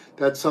that's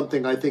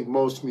something I think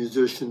most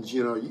musicians,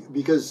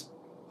 because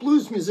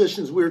blues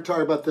musicians, we were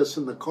talking about this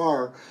in the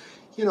car,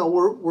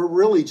 we're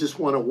really just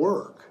want to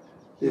work.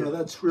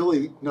 That's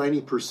really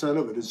 90%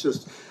 of it. It's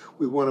just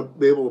we want to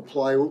be able to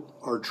apply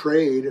our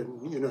trade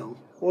and,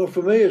 Well,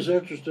 for me, it's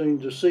interesting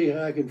to see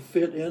how I can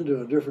fit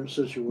into a different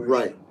situation.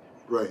 Right.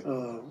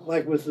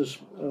 Like with this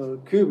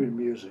Cuban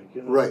music.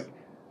 Right.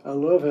 I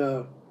love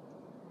how,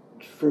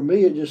 for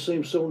me, it just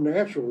seems so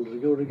natural to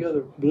go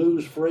together.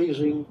 Blues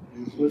phrasing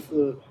with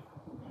the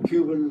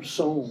Cuban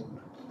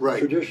song,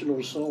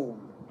 traditional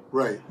song.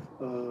 Right.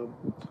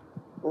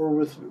 Or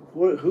with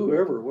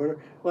whoever.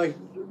 Like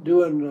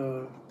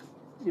doing,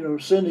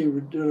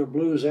 Cindy did a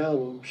blues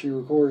album she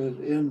recorded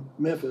in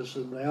Memphis,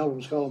 and the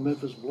album's called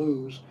Memphis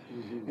Blues.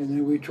 And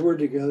then we toured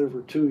together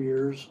for 2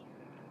 years.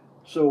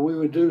 So we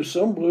would do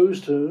some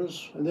blues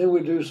tunes, and then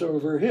we'd do some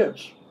of her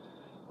hits,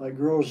 like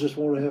Girls Just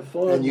Want to Have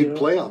Fun. And you'd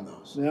play on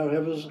those. Now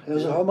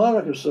has a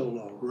harmonica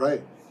solo.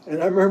 Right.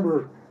 And I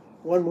remember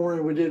one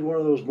morning we did one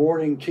of those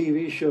morning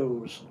TV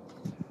shows,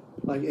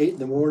 like 8 in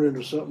the morning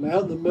or something,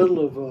 out in the middle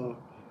of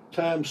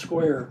Times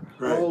Square.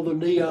 Right. All the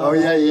neon. Oh,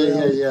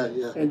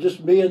 yeah. And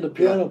just me and the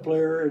piano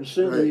player and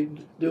Cindy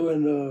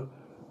doing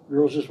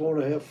Girls Just Want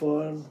to Have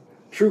Fun.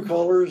 True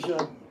Colors.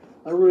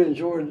 I really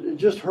enjoyed it.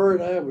 Just her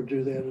and I would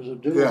do that as a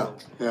duo.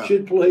 Yeah.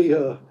 She'd play,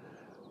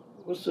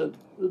 what's that,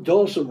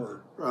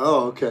 dulcimer.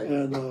 Oh, okay.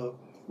 And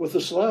with the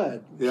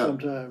slide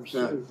sometimes,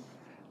 Yeah. too.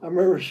 I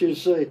remember she'd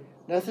say,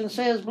 "Nothing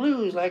says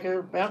blues like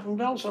a mountain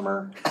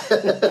dulcimer."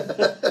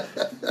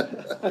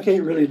 I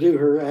can't really do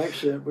her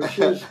accent, but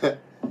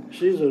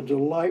she's a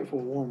delightful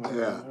woman.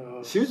 Yeah.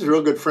 She was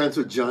real good friends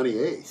with Johnny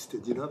Ace.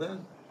 Did you know that?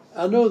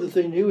 I know that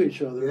they knew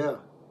each other.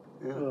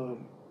 Yeah.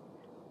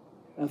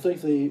 I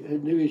think they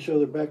knew each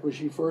other back when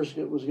she first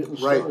was getting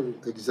started.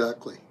 Right,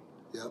 exactly.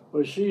 Yep.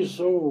 But she's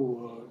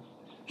so,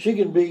 she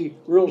can be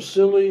real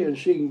silly and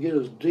she can get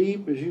as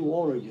deep as you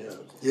want to get.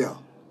 Yeah.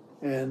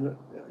 And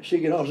she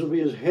can also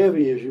be as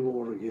heavy as you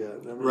want to get.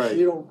 I mean, right.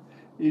 You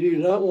do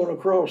not want to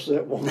cross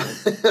that woman.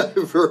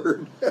 I've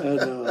heard.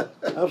 And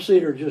I've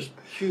seen her just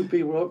chew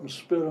people up and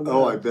spit them out.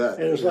 Oh, I bet.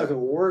 And it's like a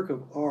work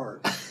of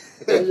art.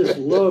 I just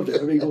loved it.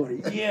 I mean,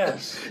 going,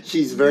 yes.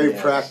 She's very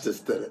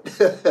practiced at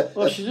it.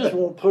 Well, she just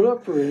won't put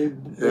up for any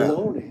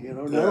baloney, and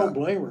I don't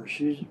blame her.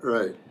 She's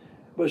right.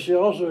 But she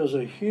also has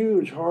a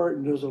huge heart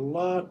and does a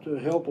lot to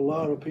help a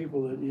lot of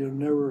people that you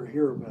never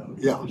hear about.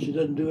 Yeah. She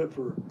doesn't do it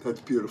for That's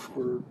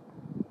beautiful.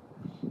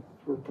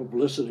 for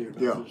publicity or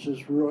nothing. Yeah. It's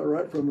just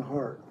right from the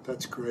heart.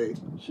 That's great.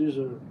 She's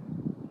a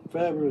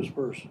fabulous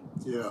person.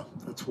 Yeah,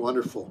 that's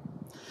wonderful.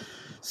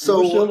 So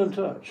we're So, still in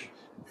touch.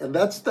 and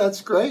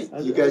that's great.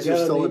 You guys I are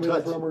got still an in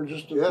email touch. from her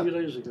just a Yeah. few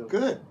days ago.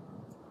 Good.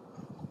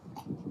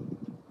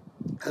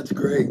 That's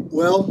great.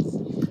 Well,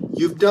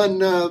 you've done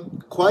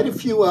quite a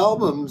few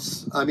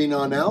albums, I mean,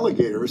 on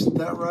Alligator, isn't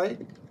that right?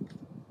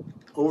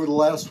 Over the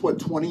last,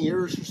 20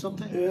 years or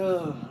something?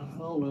 Yeah, I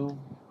don't know,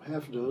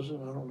 half a dozen,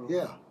 I don't know.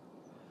 Yeah.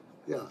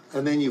 Yeah.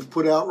 And then you've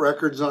put out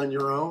records on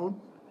your own?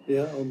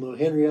 Yeah, on the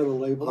Henrietta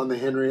label. On the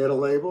Henrietta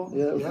label?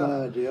 Yeah, that was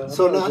my idea.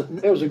 So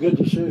It was a good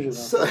decision.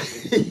 So,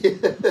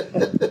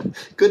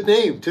 good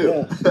name,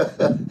 too.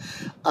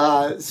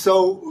 Yeah.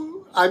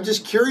 So I'm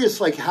just curious,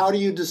 like, how do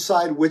you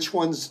decide which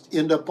ones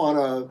end up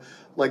on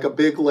a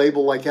big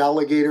label like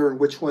Alligator and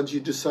which ones you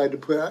decide to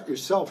put out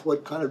yourself?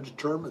 What kind of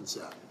determines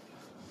that?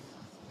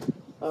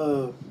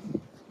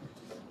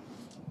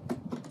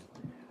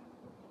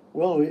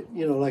 Well,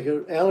 like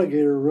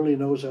Alligator really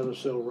knows how to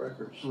sell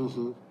records.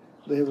 Mm-hmm.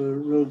 They have a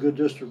real good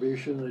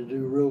distribution. They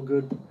do real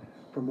good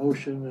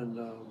promotion and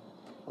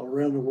all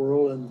around the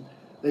world, and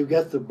they've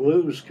got the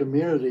blues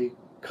community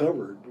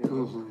covered.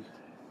 Mm-hmm.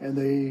 And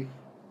they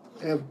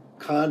have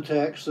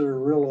contacts that are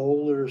real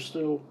old that are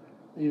still,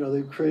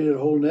 they've created a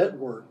whole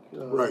network.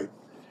 Right.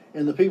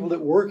 And the people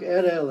that work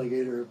at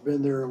Alligator have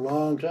been there a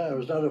long time.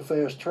 It's not a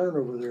fast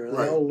turnover there. They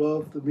Right. all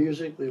love the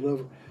music. They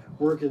love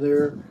working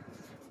there,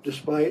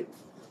 despite.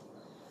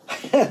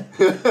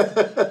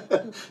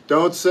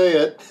 Don't say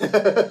it. I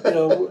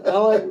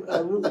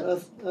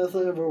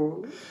have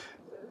a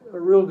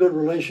real good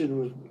relation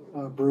with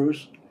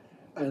Bruce,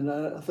 and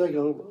I think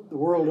the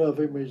world of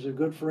him. He's a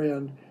good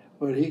friend,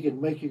 but he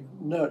can make you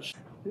nuts.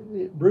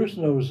 Bruce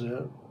knows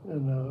that,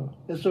 and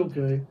it's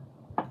okay.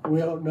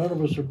 None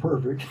of us are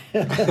perfect,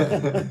 but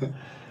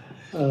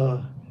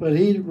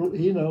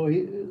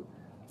the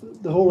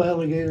whole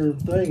Alligator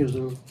thing is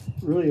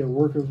really a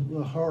work of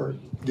the heart.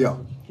 Yeah.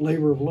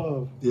 Labor of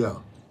love. Yeah.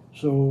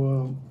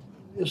 So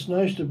it's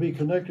nice to be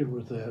connected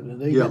with that, and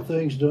they Yeah. get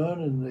things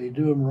done, and they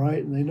do them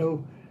right, and they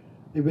know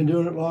they've been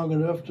doing it long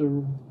enough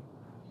to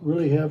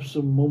really have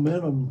some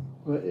momentum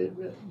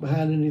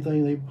behind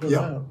anything they put Yeah.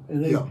 out.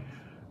 And Yeah.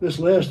 this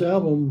last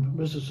album,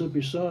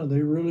 Mississippi Sun,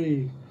 they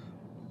really.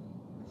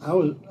 I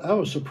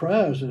was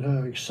surprised at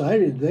how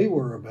excited they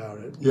were about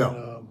it.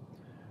 Yeah.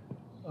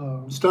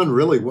 It's done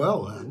really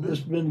well, hasn't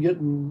It's it? been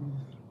getting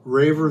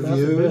Rave about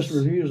the best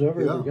reviews. reviews I've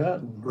ever Yeah.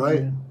 gotten. Right.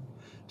 I mean,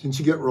 Didn't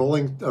you get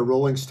a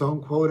Rolling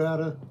Stone quote out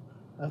of?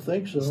 I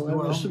think so.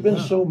 Well, There's been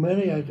yeah. so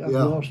many, I've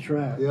Yeah. lost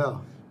track. Yeah.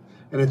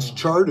 And it's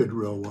charted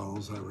real well,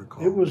 as I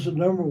recall. It was the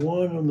number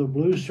one on the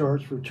blues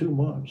charts for 2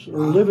 months, or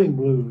Wow. Living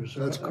Blues.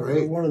 That's or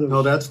great. One of those.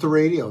 No, that's the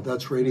radio.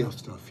 That's radio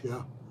stuff.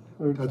 Yeah.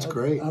 or that's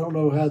great. I don't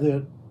know how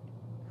that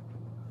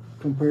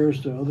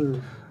compares to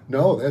other.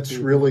 No, that's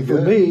really For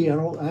good. me,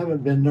 I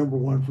haven't been number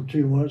one for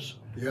 2 months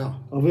Yeah.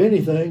 of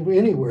anything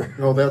anywhere.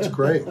 No, that's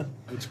great.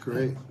 That's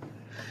great.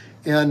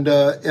 And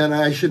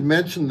I should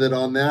mention that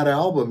on that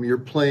album, you're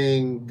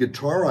playing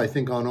guitar, I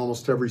think, on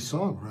almost every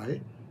song,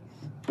 right?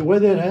 The way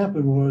that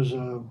happened was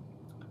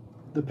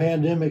the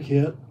pandemic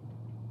hit,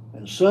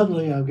 and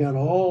suddenly I've got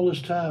all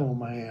this time on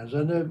my hands. I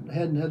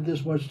hadn't had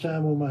this much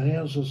time on my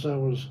hands since I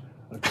was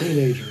a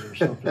teenager or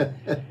something,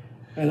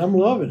 and I'm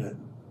loving it.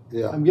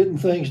 Yeah. I'm getting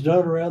things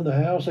done around the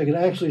house. I can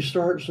actually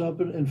start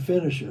something and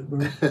finish it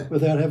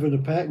without having to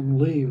pack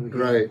and leave again.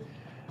 Right.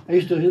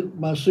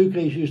 My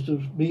suitcase used to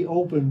be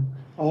open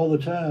all the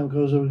time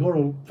because I was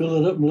going to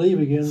fill it up and leave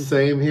again.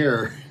 Same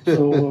here.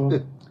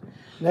 So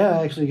now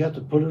I actually got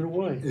to put it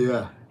away.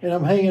 Yeah. And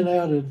I'm hanging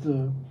out at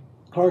the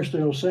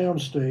Clarksdale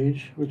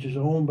Soundstage, which is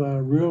owned by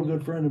a real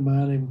good friend of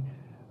mine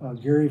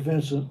named Gary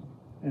Vincent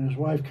and his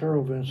wife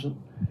Carol Vincent.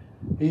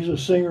 He's a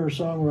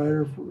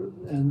singer-songwriter,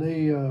 and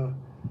they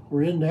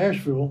were in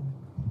Nashville,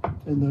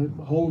 in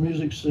the whole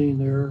music scene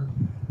there.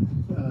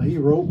 He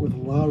wrote with a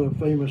lot of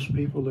famous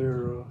people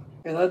there.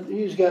 And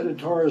he's got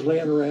guitars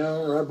laying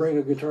around, or I bring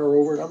a guitar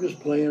over, and I'm just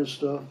playing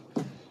stuff.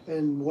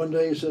 And one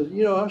day he said,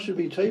 I should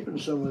be taping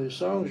some of these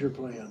songs you're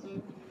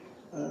playing.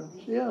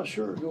 Yeah,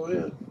 sure, go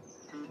ahead.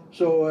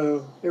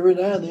 So every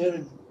now and then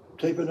I'd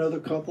tape another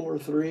couple or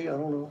three, I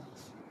don't know.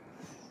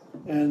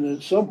 And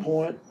at some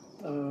point,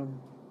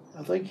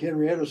 I think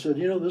Henrietta said,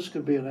 this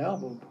could be an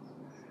album.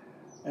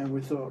 And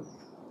we thought,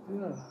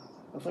 yeah,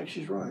 I think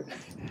she's right.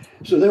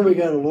 So then we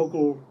got a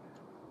local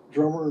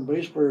drummer and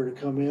bass player to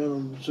come in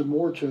on some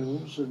more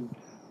tunes, and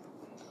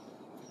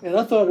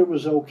I thought it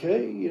was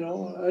okay.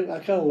 I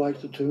kind of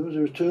liked the tunes.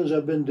 There's tunes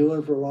I've been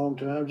doing for a long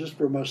time, just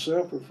for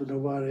myself or for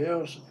nobody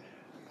else,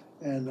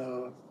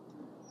 and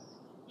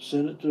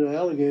sent it to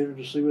Alligator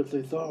to see what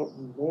they thought.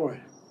 And boy,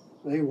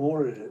 they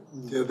wanted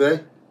it. Did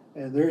they?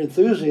 And their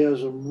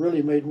enthusiasm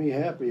really made me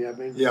happy. I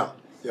mean, Yeah.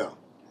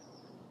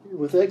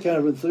 with that kind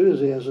of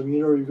enthusiasm,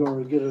 you're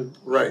going to get a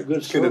Right.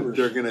 good service.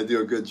 They're going to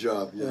do a good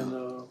job. Yeah. And,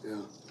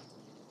 Yeah.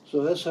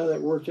 So that's how that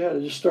worked out.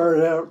 It just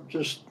started out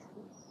just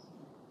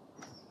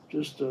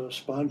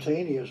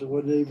spontaneous. It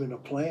wasn't even a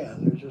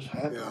plan. It just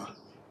happened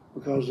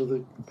because of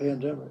the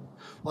pandemic.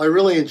 Well, I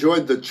really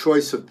enjoyed the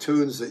choice of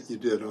tunes that you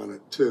did on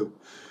it too.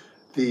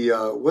 The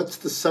what's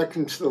the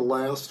second to the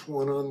last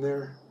one on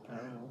there? I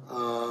don't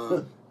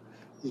know.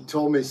 You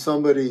told me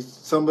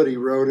somebody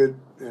wrote it,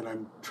 and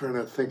I'm trying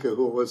to think of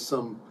who it was.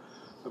 Some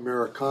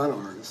Americana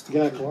artist.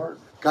 Guy Clark.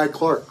 Guy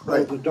Clark,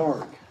 right? The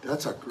Dark.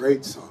 That's a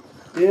great song.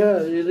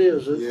 Yeah, it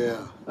is.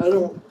 Yeah.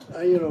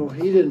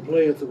 He didn't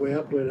play it the way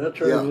I played it. I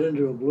turned it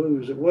into a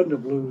blues. It wasn't a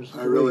blues.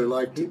 I really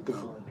liked it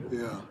though.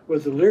 Yeah.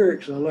 But the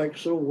lyrics I liked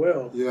so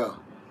well. Yeah.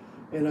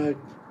 And as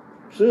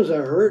soon as I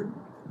heard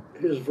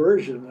his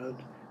version,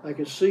 I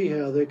could see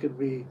how I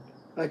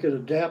could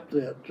adapt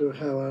that to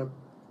how I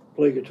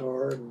play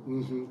guitar,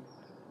 and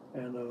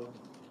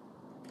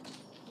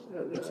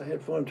I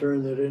had fun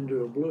turning that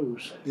into a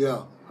blues.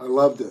 Yeah, I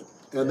loved it.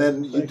 And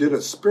then you did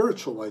a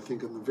spiritual, I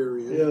think, in the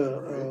very end. Yeah.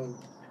 Right?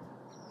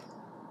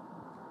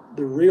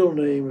 The real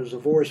name is A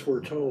Voice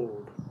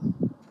Foretold,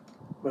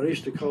 but I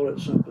used to call it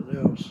something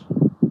else.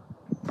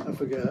 I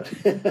forgot.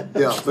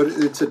 Yeah, but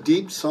it's a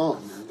deep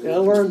song. Yeah, I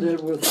learned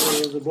it with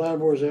the Blind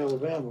Boys of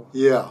Alabama.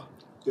 Yeah,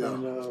 yeah.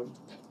 And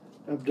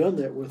I've done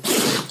that with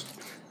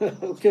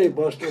okay,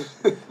 Buster.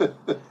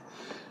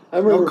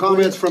 No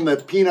comments from the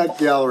Peanut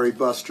Gallery,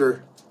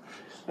 Buster.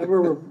 I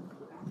remember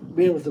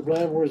being with the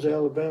Blind Boys of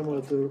Alabama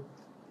at the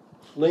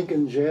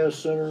Lincoln Jazz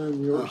Center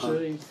in New York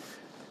City,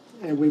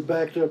 and we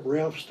backed up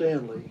Ralph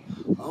Stanley.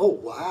 Oh,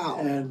 wow.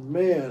 And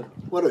man,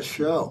 what a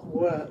show.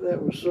 Wow,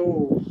 that was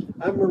so,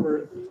 I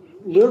remember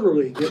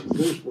literally getting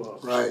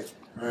goosebumps.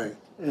 Right.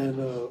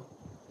 And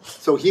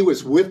so he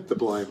was with the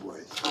Blind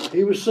Boys.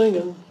 He was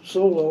singing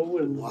solo,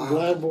 and the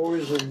Blind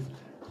Boys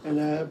and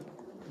I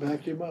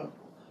backed him up.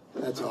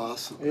 That's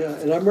awesome. Yeah,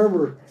 and I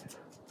remember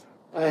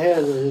I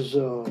had his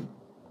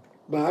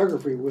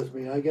biography with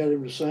me. I got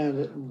him to sign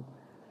it,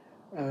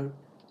 and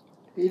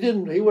he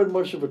wasn't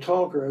much of a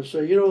talker. I'd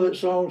say, that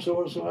song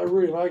so and so, I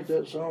really like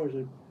that song. He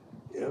said,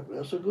 yep,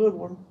 that's a good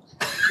one.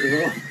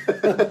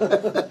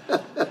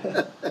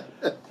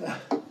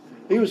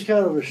 He was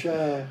kind of a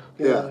shy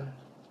guy. Yeah.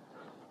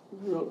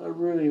 I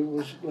really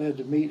was glad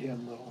to meet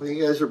him, though. Well,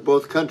 you guys are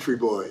both country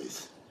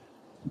boys.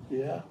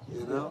 Yeah.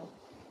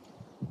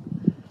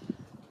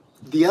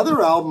 The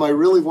other album I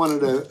really wanted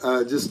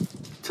to just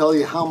tell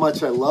you how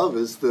much I love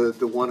is the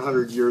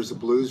 100 Years of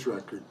Blues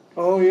record.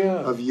 Oh, yeah.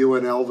 Of you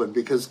and Elvin,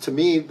 because to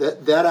me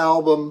that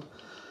album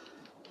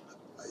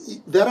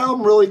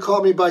really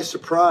caught me by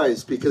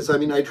surprise, because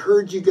I'd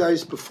heard you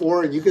guys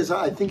before, and you guys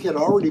I think had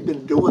already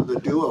been doing the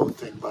duo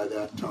thing by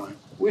that time.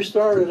 We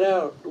started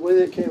out, the way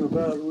that came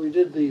about, we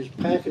did these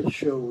package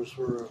shows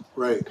for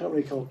a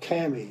company called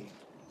CAMI.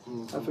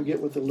 I forget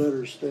what the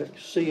letters stand,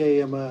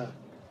 CAMI.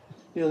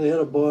 They had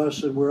a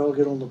bus, and we'd all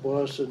get on the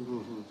bus,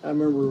 and I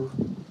remember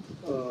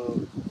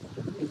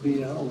it'd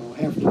be,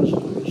 half a dozen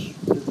of us,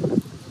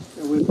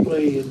 and we'd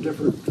play in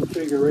different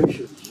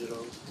configurations,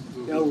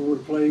 Elvin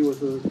would play with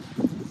the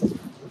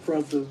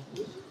the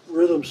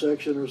rhythm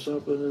section or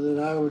something, and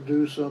then I would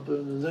do something,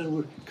 and then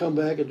we'd come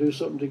back and do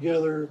something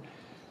together.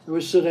 And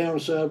we'd sit down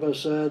side by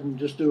side and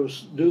just do a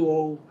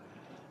duo,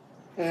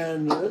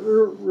 and it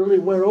really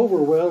went over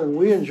well, and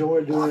we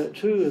enjoyed doing it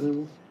too.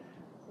 And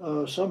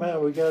then somehow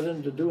we got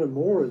into doing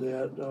more of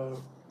that.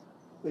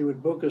 They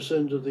would book us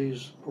into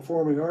these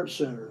performing arts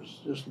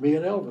centers, just me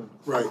and Elvin.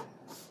 Right.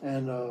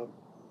 And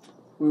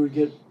we would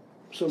get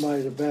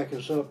somebody to back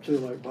us up too,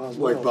 like Bob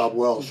Welch. Like Bob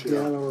Welch,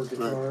 piano or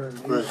guitar.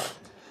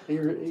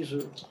 And he's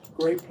a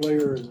great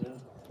player, and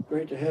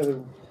great to have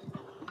him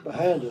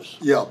behind us.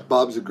 Yeah,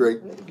 Bob's a great.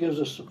 It gives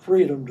us the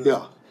freedom to.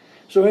 Yeah.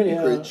 So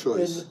anyhow, great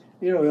choice.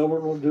 And,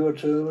 Elvin will do a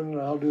tune,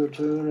 and I'll do a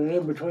tune, and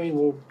in between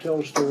we'll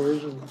tell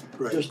stories and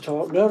just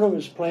talk. None of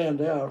it's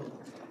planned out.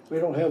 We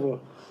don't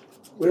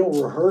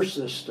rehearse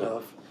this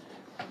stuff.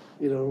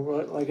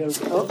 Like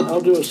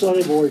I'll do a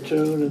Sonny Boy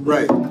tune, and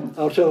then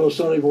I'll tell a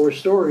Sonny Boy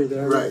story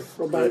that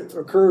might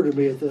occur to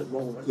me at that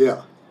moment.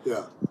 Yeah.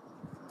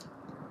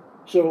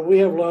 So we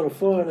have a lot of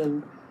fun,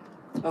 and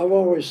I've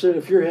always said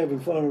if you're having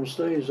fun on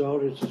stage, the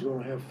audience is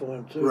going to have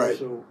fun too. Right.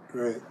 So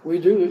right. We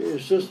do.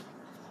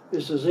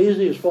 It's as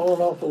easy as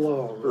falling off a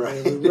log.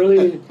 Right. We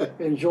really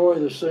enjoy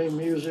the same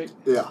music.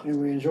 Yeah. And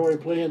we enjoy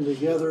playing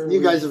together.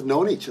 You guys have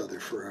known each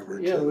other forever.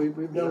 Yeah, too.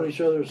 we've known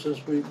each other since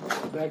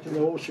back in the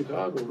old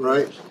Chicago days.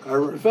 Right.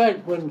 In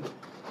fact, when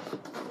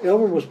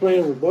Elvin was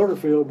playing with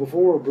Butterfield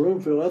before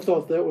Bloomfield, I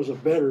thought that was a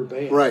better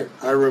band. Right.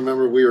 I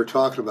remember we were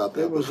talking about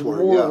that before.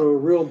 It was more of a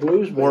real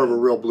blues band. More of a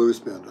real blues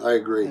band. I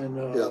agree. And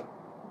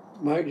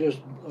Mike just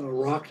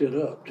rocked it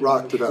up.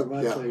 Rocked it up. For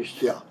my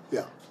taste. Yeah.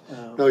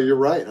 No, you're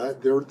right.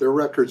 Their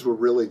records were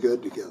really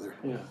good together.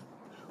 Yeah.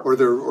 Or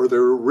their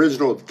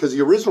original, because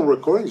the original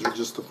recordings were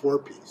just the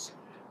 4-piece.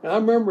 I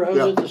remember I was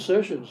at the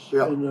sessions.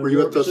 Yeah. Were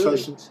you at those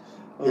sessions?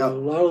 A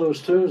lot of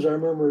those tunes I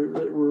remember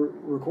that were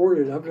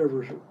recorded. I'm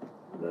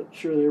not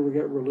sure they ever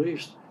got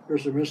released.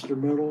 There's some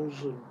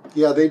instrumentals.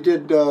 Yeah, they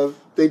did.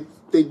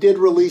 They did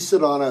release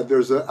it on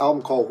there's an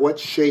album called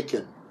What's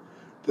Shakin',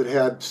 that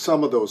had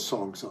some of those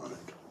songs on it.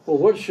 Well,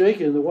 What's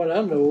Shaking, the one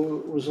I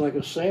know, was like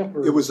a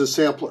sampler. It was a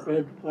sampler. It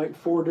had like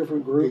 4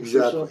 different groups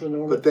or something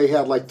on But it. they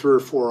had like 3 or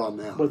 4 on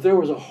that. But there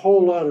was a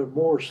whole lot of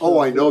more stuff. Oh,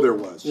 I know there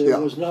was. That Yeah.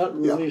 was not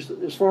released,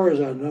 as far as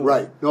I know.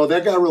 Right. No,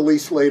 that got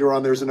released later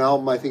on. There's an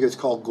album, I think it's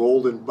called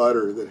Golden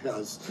Butter, that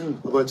has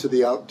a bunch of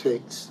the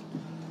outtakes.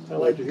 I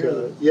like to hear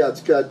that. Yeah,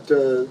 it's got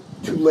Too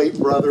Late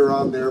Brother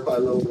on there by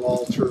Little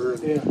Walter,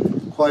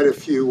 and quite a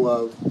few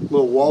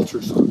Little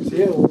Walter songs.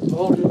 Yeah,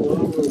 Paul did a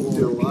lot of Little Walter.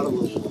 Did a lot of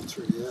Little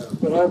Walter, yeah.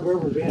 But I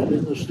remember being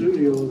in the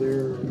studio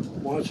there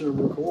watching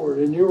them record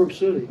in New York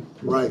City.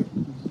 Right.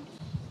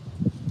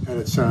 And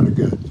it sounded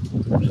good.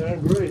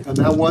 Sounded great. And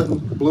that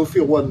wasn't,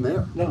 Bluefield wasn't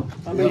there. No,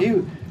 I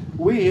mean,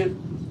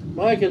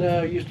 Mike and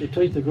I used to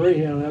take the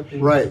Greyhound out to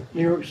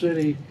New York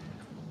City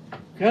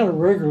kind of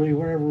regularly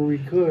whenever we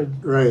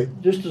could. Right.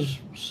 Just to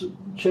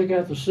check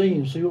out the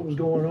scene, see what was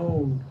going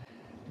on.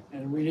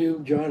 And we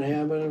knew John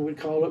Hammond, and we'd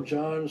call up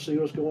John and see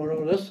what's going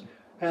on. That's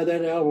how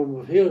that album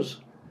of his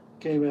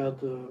came out,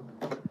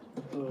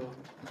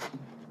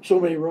 So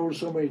Many Roads,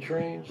 So Many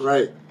Trains.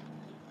 Right.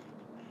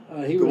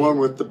 He the was, one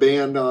with the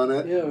band on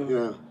it. Yeah.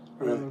 Yeah.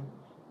 Right.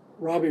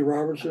 Robbie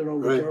Robertson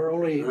on guitar.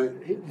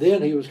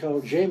 Then he was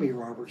called Jamie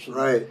Robertson.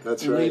 Right,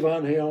 that's and right. Lee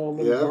Von Helm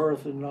and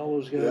Garth and all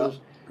those guys. Yeah,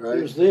 right.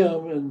 It was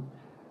them,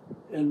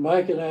 and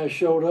Mike and I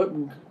showed up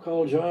and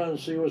called John and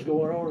see what's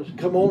going on. He said,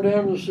 come on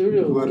down to the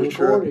studio. What we're a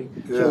trip.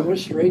 recording. Yeah. So we went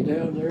straight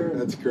down there.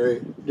 That's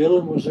great.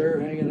 Dylan was there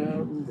hanging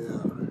out. And,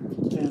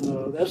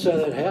 Yeah. that's how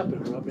that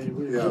happened. I mean, it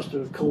was just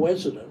a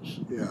coincidence.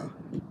 Yeah.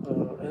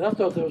 And I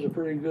thought that was a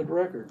pretty good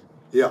record.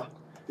 Yeah.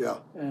 Yeah.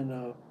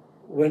 And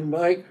when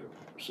Mike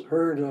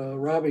heard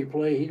Robbie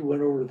play, he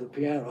went over to the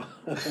piano.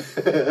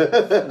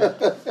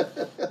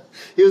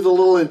 He was a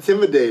little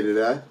intimidated,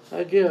 huh?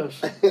 I guess.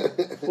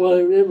 Well,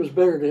 it was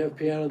better to have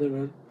piano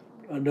than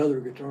another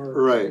guitar.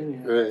 Right,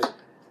 anyhow. right.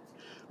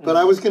 But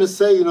I was going to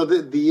say,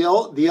 the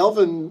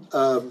Elvin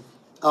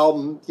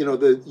album,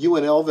 the You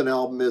and Elvin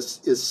album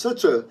is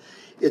such a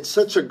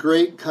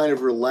great kind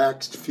of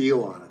relaxed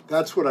feel on it.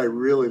 That's what I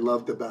really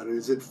loved about it.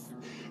 Is it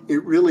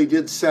really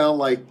did sound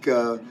like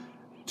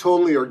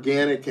totally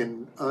organic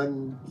and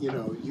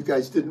you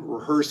guys didn't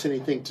rehearse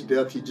anything to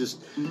death. You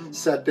just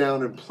sat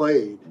down and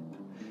played.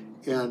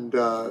 And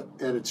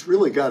it's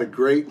really got a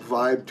great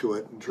vibe to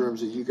it in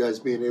terms of you guys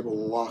being able to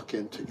lock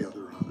in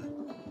together on it.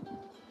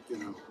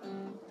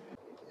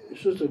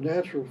 It's just a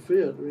natural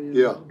fit.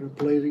 To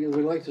play together.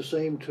 We like the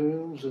same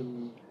tunes,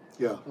 and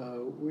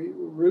we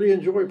really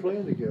enjoy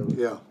playing together.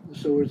 Yeah.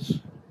 So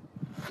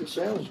it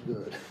sounds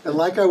good. And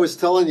like I was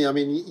telling you, I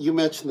mean, you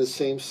mentioned the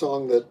same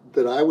song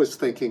that I was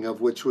thinking of,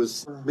 which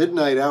was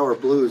Midnight Hour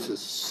Blues is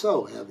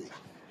so heavy.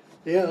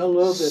 Yeah, I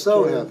love that.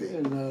 So tune, heavy.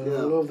 And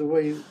I love the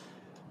way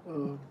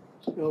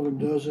Elvin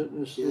does it.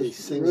 He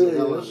sings really, the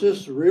hell out of it's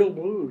just real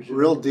blues.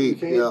 Real deep,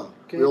 can't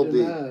real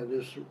deny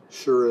deep. It.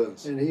 Sure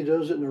is. And he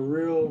does it in a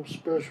real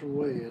special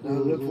way. And I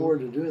look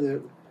forward to doing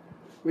that.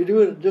 We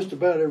do it just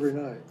about every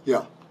night.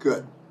 Yeah,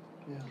 good.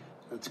 Yeah.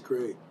 That's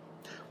great.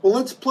 Well,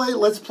 let's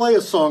play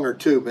a song or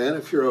two, man,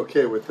 if you're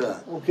okay with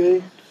that.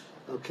 Okay.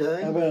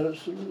 Okay. How about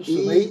some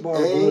E, 8-bar A,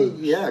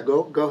 blues? yeah,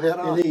 go ahead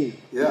on. In E.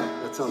 Yeah,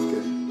 that sounds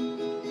good.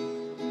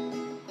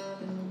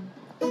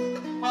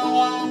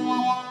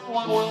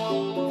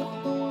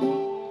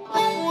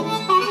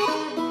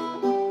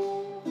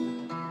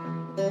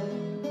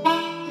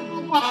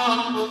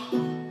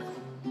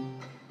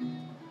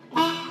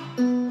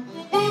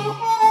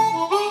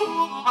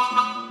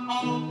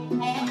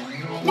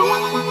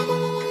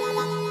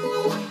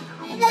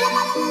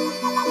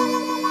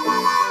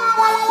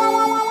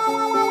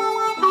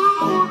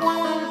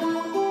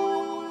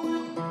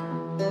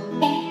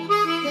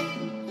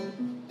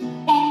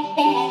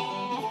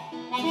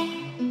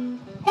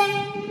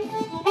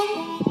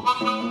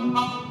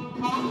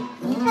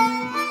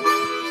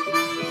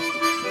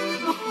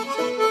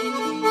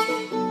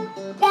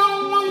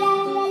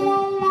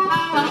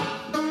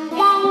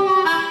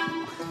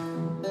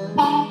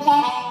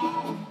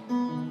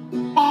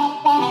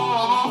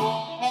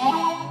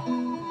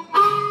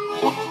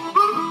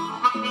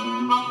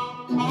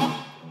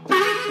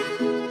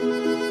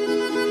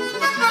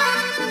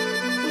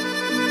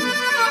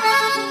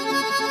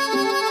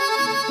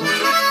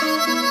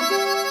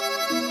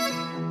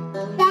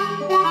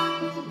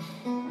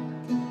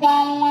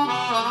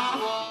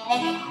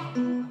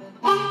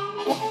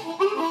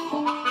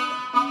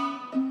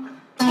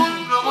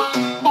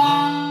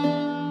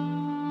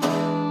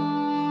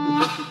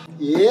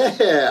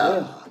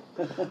 Yeah.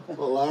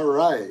 Well, all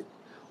right.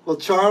 Well,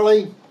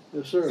 Charlie,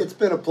 Yes, sir. it's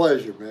been a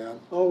pleasure, man.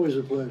 Always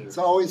a pleasure. It's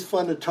always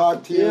fun to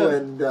talk to you, Yeah.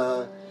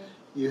 and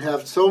you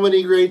have so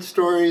many great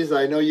stories.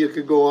 I know you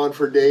could go on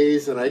for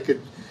days, and I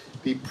could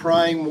be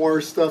prying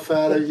more stuff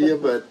out of you,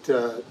 but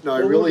no, I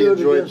really we'll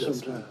do it enjoyed again this.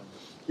 sometime.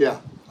 Yeah,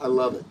 I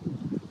love it.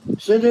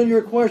 Send in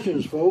your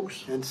questions,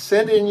 folks. And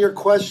send in your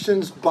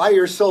questions. Buy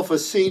yourself a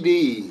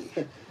CD.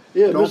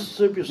 Yeah,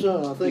 Mississippi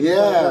Sun. I think.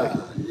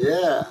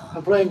 Yeah.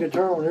 I'm playing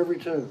guitar on every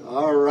tune.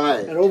 All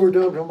right. And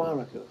overdubbed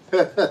harmonica.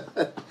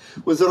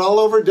 Was it all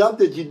overdubbed?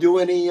 Did you do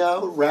any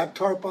rack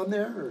tarp on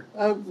there?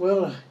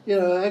 Well,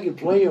 I could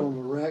play on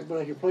the rack, but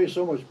I could play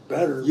so much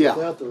better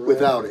without the rack.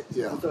 Without it,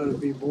 yeah. I thought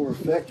it'd be more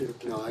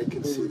effective. No, I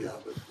can see that.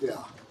 It.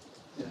 Yeah.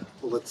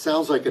 Well, it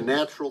sounds like a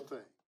natural thing.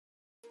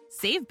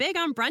 Save big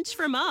on brunch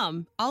for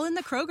mom, all in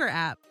the Kroger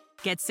app.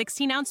 Get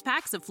 16-ounce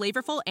packs of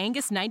flavorful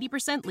Angus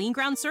 90% lean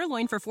ground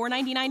sirloin for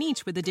 $4.99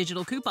 each with a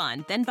digital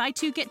coupon. Then buy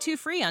 2, get 2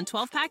 free on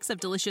 12 packs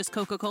of delicious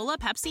Coca-Cola,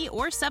 Pepsi,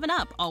 or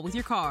 7UP, all with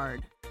your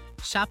card.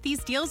 Shop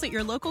these deals at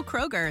your local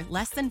Kroger,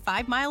 less than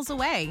 5 miles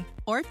away.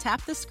 Or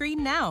tap the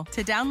screen now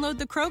to download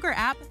the Kroger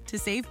app to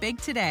save big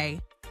today.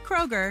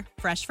 Kroger,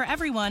 fresh for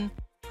everyone.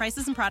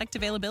 Prices and product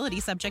availability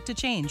subject to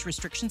change.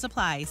 Restrictions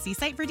apply. See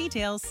site for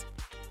details.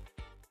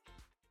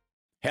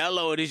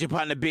 Hello, it is your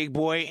partner, Big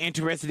Boy,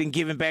 interested in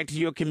giving back to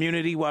your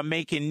community while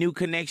making new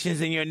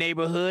connections in your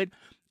neighborhood?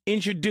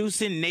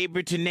 Introducing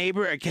Neighbor to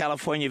Neighbor, a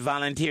California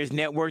volunteers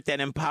network that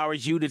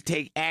empowers you to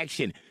take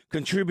action,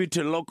 contribute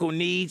to local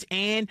needs,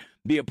 and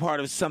be a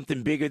part of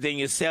something bigger than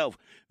yourself.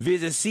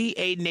 Visit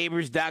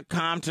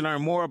ca-neighbors.com to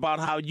learn more about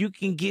how you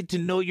can get to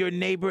know your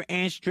neighbor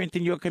and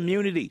strengthen your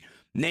community.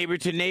 Neighbor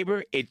to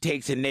Neighbor, it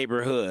takes a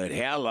neighborhood.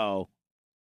 Hello.